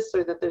basis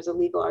or that there's a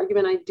legal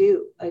argument. I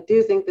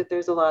do think that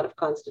there's a lot of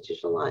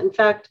constitutional law. In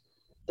fact,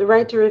 the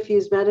right to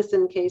refuse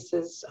medicine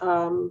cases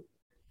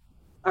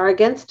are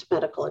against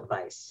medical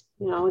advice.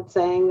 It's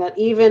saying that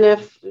even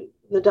if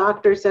the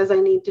doctor says I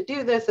need to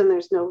do this and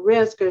there's no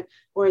risk,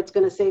 or it's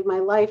going to save my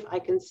life, I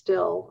can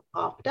still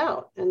opt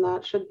out, and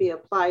that should be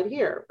applied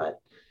here. But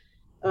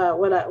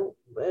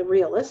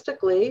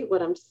realistically,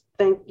 what I'm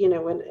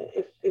when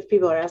if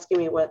people are asking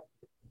me what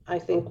I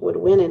think would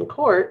win in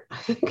court,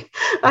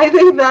 I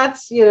think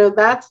that's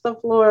the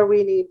floor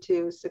we need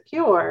to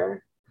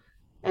secure,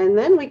 and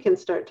then we can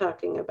start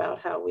talking about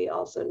how we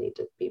also need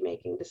to be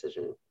making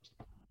decisions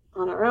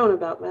on our own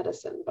about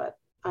medicine. But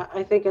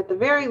I think at the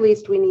very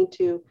least, we need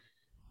to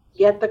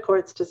get the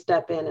courts to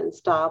step in and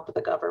stop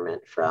the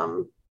government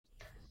from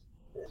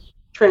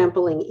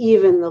trampling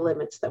even the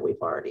limits that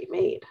we've already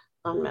made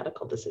on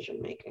medical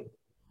decision making.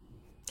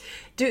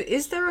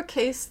 Is there a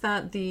case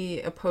that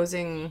the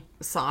opposing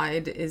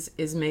side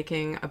is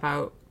making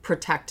about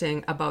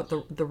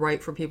the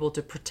right for people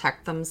to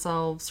protect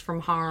themselves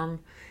from harm?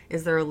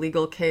 Is there a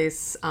legal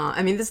case?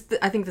 I think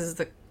this is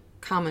the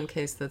common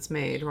case that's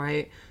made,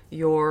 right?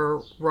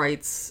 Your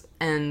rights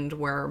end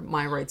where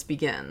my rights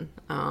begin.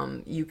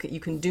 You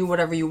can do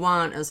whatever you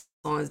want as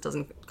long as it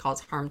doesn't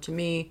cause harm to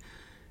me.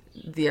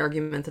 The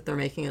argument that they're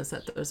making is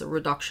that there's a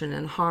reduction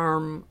in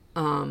harm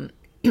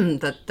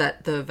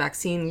that the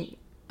vaccine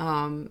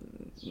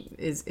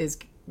is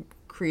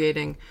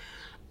creating.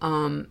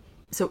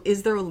 So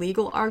is there a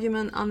legal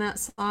argument on that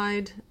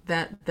side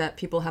that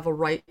people have a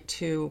right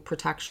to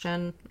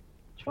protection?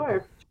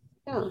 Sure.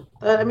 Yeah.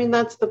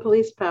 That's the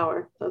police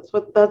power.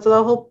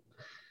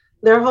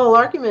 Their whole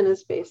argument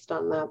is based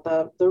on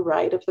that, the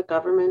right of the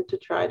government to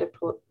try to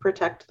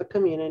protect the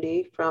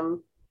community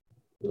from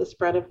the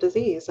spread of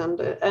disease. And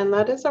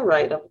that is a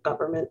right of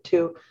government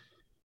to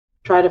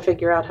try to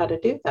figure out how to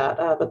do that.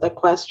 But the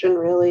question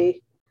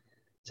really,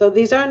 so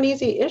these aren't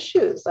easy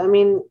issues.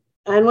 And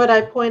what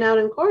I point out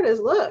in court is,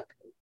 look,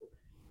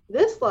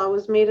 this law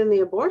was made in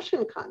the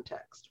abortion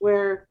context,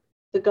 where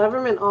the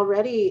government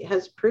already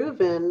has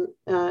proven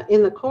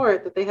in the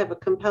court that they have a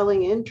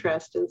compelling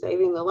interest in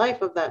saving the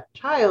life of that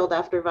child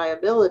after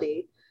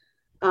viability.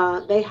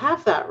 They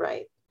have that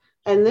right.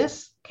 And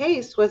this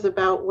case was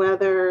about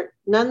whether,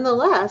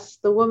 nonetheless,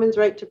 the woman's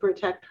right to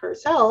protect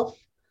herself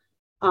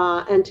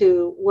and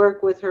to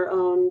work with her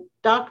own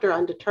doctor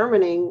on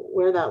determining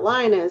where that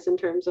line is in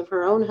terms of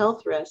her own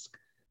health risk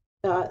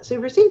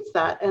supersedes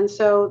that. And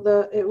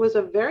so it was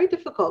a very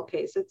difficult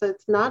case.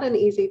 It's not an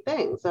easy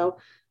thing. So,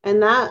 and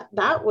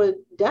that would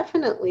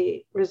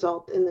definitely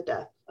result in the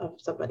death of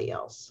somebody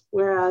else.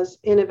 Whereas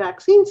in a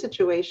vaccine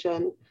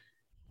situation,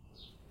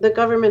 the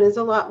government is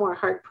a lot more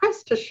hard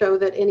pressed to show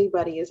that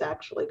anybody is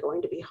actually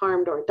going to be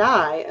harmed or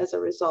die as a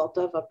result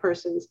of a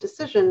person's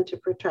decision to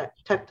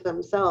protect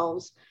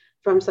themselves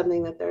from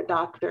something that their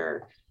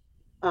doctor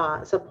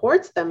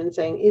supports them in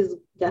saying is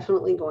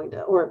definitely going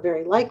to, or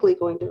very likely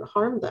going to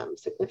harm them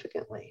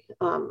significantly.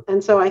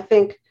 And so I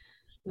think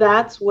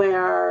that's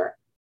where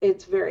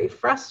it's very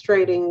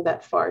frustrating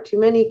that far too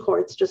many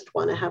courts just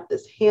want to have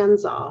this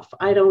hands off.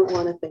 I don't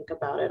want to think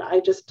about it. I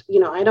just,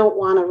 I don't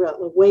want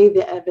to weigh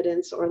the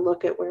evidence or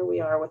look at where we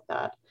are with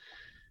that.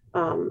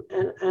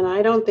 And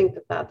I don't think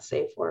that that's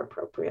safe or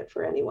appropriate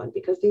for anyone,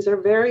 because these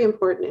are very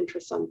important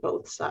interests on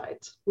both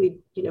sides. We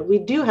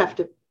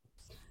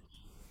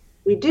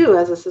do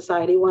as a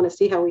society want to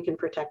see how we can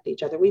protect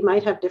each other. We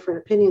might have different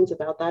opinions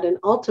about that. And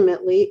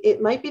ultimately,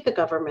 it might be the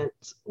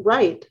government's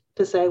right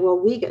to say, well,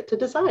 we get to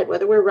decide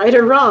whether we're right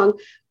or wrong.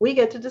 We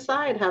get to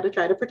decide how to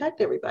try to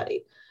protect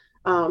everybody.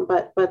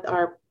 But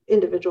our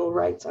individual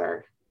rights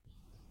are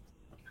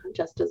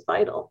just as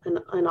vital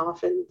and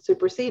often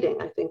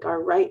superseding. I think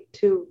our right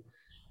to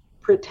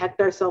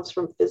protect ourselves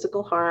from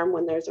physical harm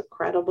when there's a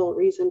credible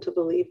reason to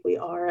believe we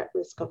are at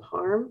risk of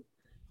harm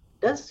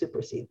does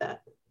supersede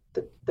that.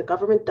 The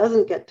government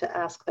doesn't get to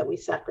ask that we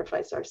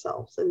sacrifice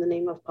ourselves in the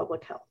name of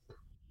public health.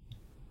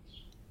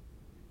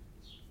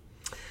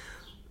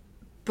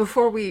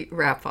 Before we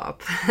wrap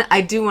up, I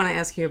do want to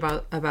ask you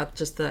about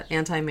just the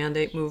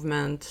anti-mandate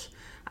movement.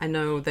 I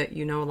know that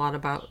you know a lot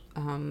about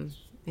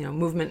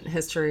movement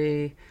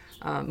history,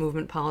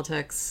 movement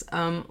politics.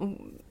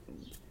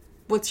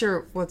 What's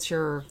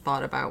your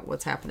thought about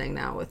what's happening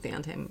now with the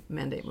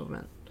anti-mandate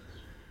movement?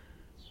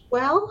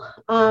 Well,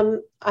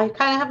 I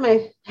kind of have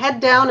my head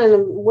down and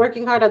I'm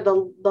working hard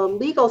on the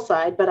legal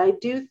side, but I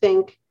do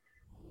think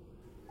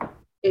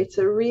it's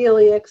a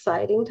really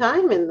exciting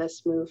time in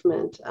this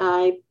movement.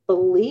 I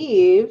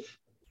believe,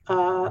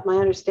 my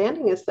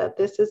understanding is that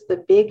this is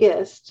the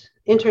biggest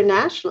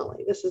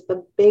internationally, this is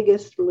the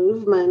biggest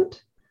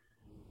movement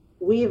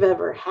we've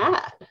ever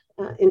had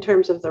in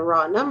terms of the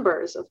raw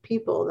numbers of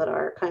people that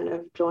are kind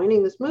of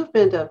joining this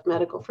movement of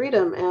medical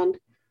freedom. And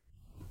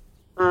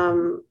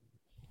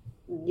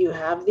you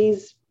have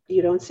these,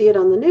 you don't see it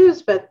on the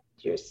news, but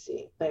you're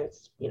seeing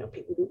there's,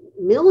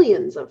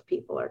 millions of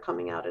people are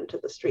coming out into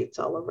the streets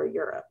all over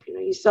Europe.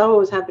 You saw what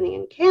was happening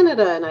in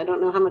Canada, and I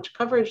don't know how much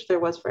coverage there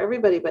was for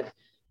everybody, but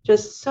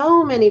just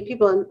so many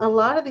people. And a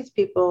lot of these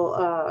people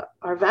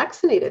are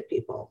vaccinated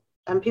people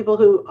and people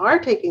who are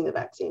taking the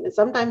vaccine, and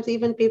sometimes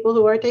even people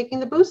who are taking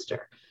the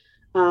booster,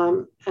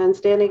 and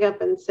standing up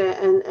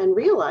and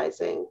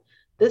realizing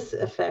this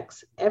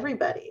affects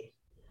everybody.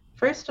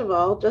 First of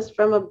all, just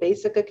from a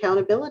basic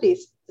accountability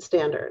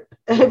standard,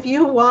 if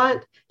you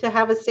want to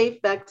have a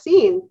safe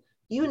vaccine,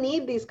 you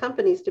need these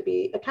companies to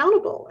be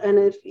accountable. And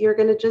if you're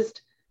going to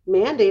just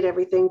mandate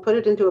everything, put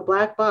it into a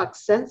black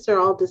box, censor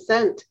all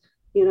dissent,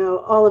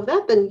 all of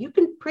that, then you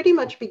can pretty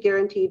much be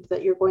guaranteed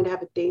that you're going to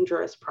have a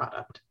dangerous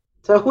product.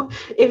 So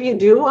if you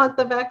do want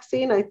the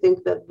vaccine, I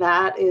think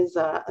that is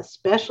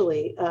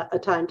especially a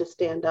time to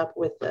stand up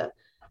with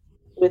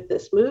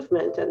this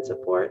movement and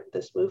support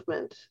this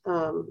movement.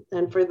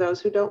 And for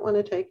those who don't want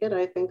to take it,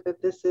 I think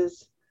this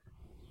is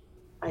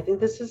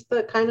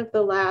the kind of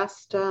the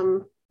last,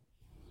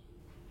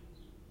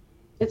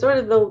 it's sort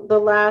of the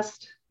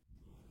last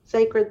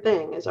sacred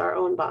thing is our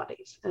own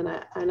bodies. And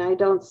I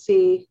don't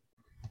see,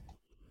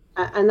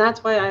 and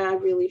that's why I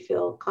really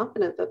feel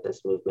confident that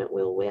this movement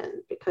will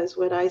win, because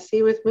what I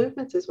see with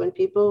movements is when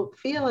people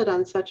feel it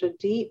on such a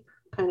deep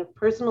kind of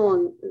personal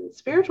and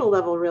spiritual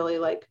level, really,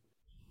 like,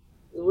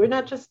 we're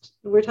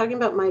talking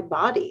about my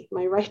body,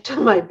 my right to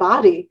my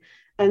body,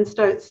 and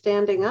start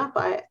standing up.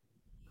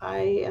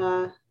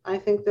 I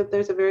think that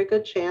there's a very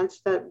good chance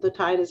that the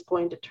tide is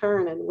going to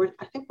turn, and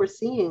I think we're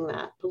seeing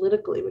that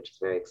politically, which is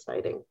very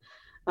exciting.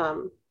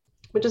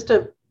 But just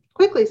to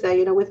quickly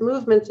say, with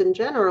movements in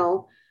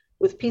general,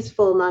 with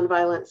peaceful,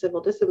 nonviolent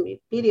civil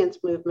disobedience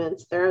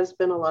movements, there has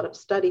been a lot of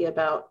study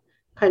about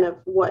kind of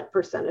what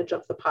percentage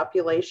of the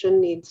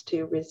population needs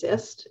to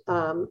resist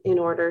in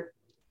order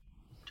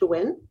to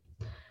win.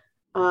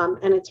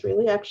 And it's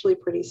really actually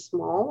pretty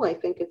small. I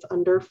think it's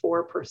under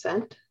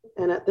 4%.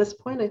 And at this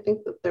point, I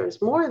think that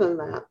there's more than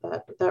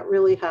that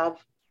really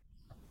have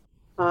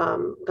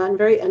gotten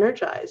very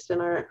energized and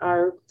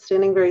are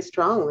standing very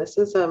strong. This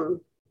is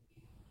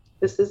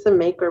a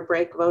make or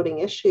break voting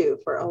issue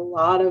for a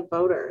lot of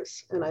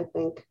voters. And I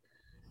think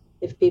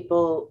if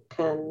people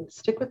can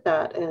stick with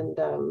that and,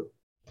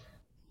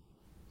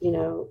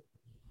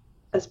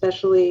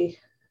 especially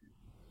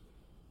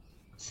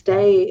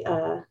stay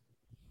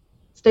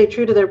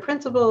true to their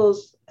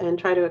principles and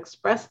try to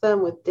express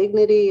them with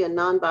dignity and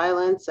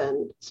nonviolence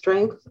and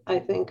strength, I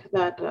think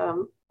that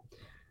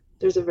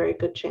there's a very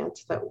good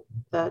chance that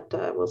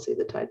we'll see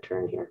the tide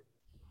turn here.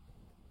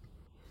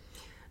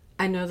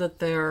 I know that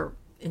they're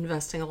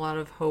investing a lot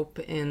of hope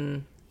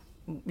in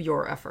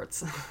your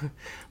efforts.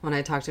 When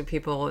I talk to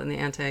people in the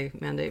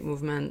anti-mandate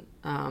movement,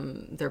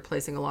 they're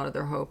placing a lot of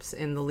their hopes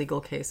in the legal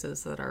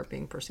cases that are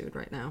being pursued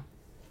right now.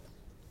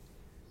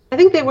 I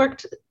think they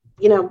worked,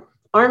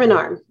 arm in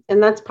arm.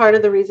 And that's part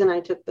of the reason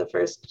I took the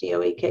first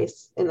DOE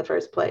case in the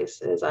first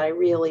place, is I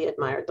really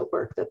admired the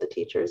work that the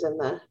teachers and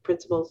the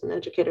principals and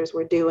educators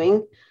were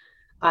doing.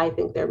 I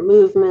think their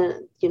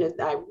movement,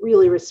 I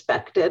really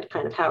respected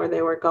kind of how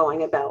they were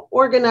going about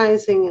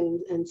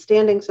organizing and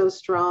standing so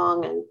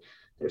strong, and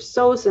they're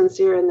so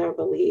sincere in their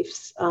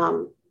beliefs.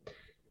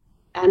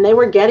 And they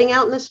were getting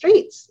out in the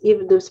streets,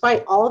 even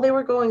despite all they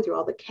were going through,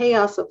 all the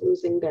chaos of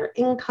losing their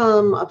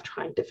income, of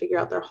trying to figure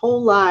out their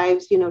whole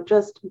lives,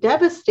 just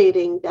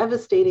devastating,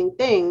 devastating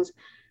things.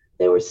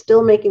 They were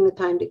still making the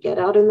time to get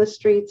out in the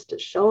streets, to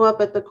show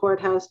up at the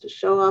courthouse, to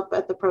show up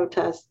at the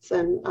protests.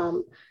 And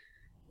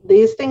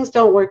these things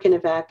don't work in a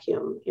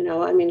vacuum.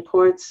 I mean,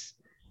 courts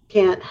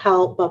can't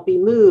help but be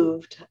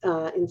moved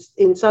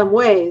in some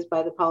ways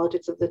by the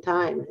politics of the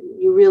time.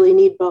 And you really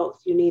need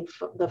both. You need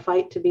the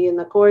fight to be in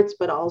the courts,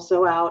 but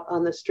also out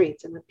on the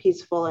streets in a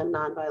peaceful and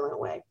nonviolent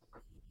way.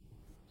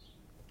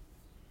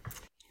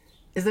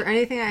 Is there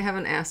anything I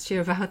haven't asked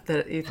you about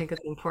that you think is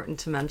important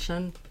to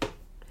mention?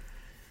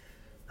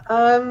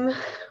 Um,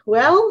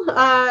 well,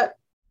 I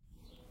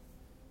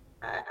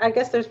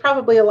guess there's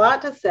probably a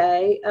lot to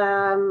say.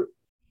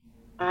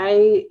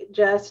 I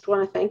just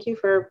want to thank you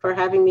for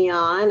having me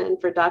on and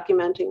for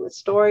documenting the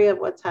story of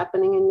what's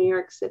happening in New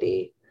York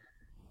City,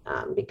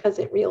 because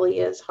it really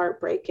is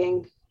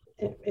heartbreaking.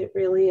 It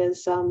really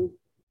is.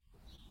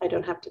 I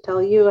don't have to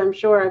tell you, I'm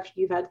sure if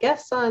you've had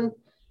guests on,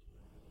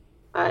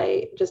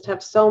 I just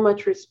have so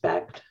much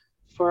respect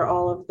for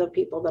all of the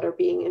people that are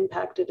being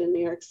impacted in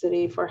New York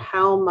City, for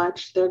how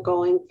much they're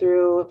going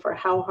through, for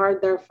how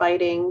hard they're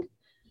fighting,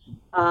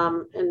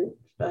 and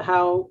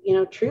how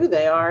true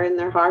they are in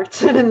their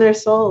hearts and in their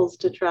souls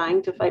to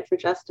trying to fight for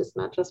justice,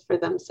 not just for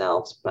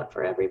themselves but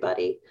for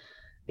everybody.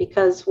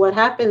 Because what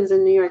happens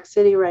in New York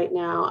City right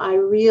now, I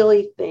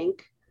really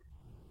think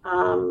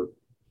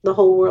the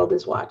whole world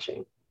is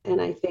watching.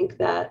 And I think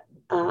that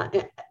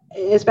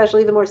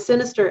especially the more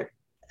sinister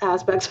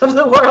aspects of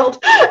the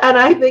world. And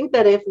I think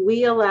that if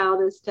we allow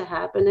this to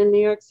happen in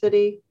New York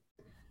City,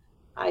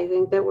 I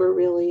think that we're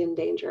really in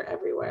danger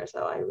everywhere.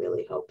 So I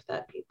really hope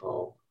that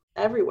people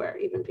everywhere,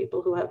 even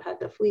people who have had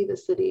to flee the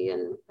city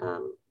and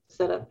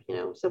set up,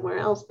 somewhere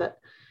else,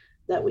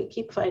 that we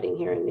keep fighting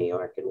here in New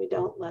York and we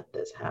don't let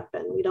this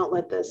happen. We don't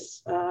let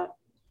this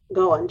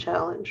go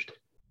unchallenged.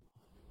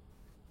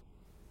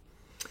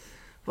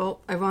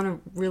 Well, I want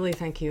to really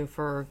thank you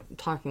for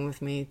talking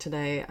with me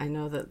today. I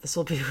know that this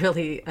will be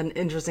really an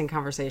interesting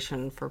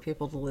conversation for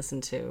people to listen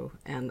to,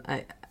 and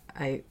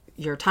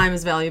your time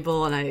is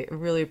valuable, and I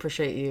really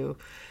appreciate you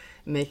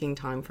making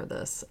time for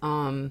this.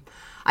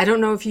 I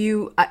don't know if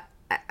you.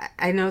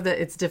 I know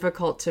that it's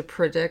difficult to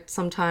predict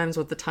sometimes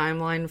what the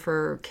timeline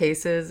for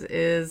cases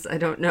is. I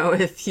don't know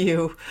if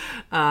you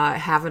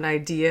have an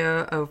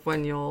idea of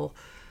when you'll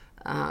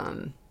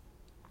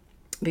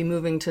be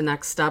moving to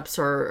next steps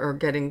or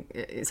getting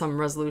some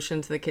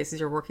resolution to the cases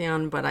you're working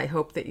on, but I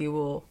hope that you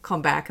will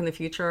come back in the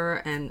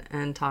future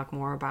and talk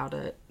more about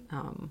it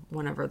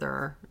whenever there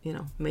are,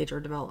 major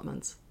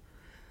developments.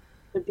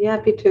 I'd be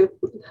happy to.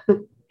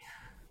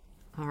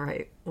 All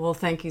right. Well,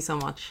 thank you so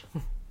much.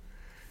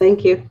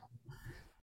 Thank you.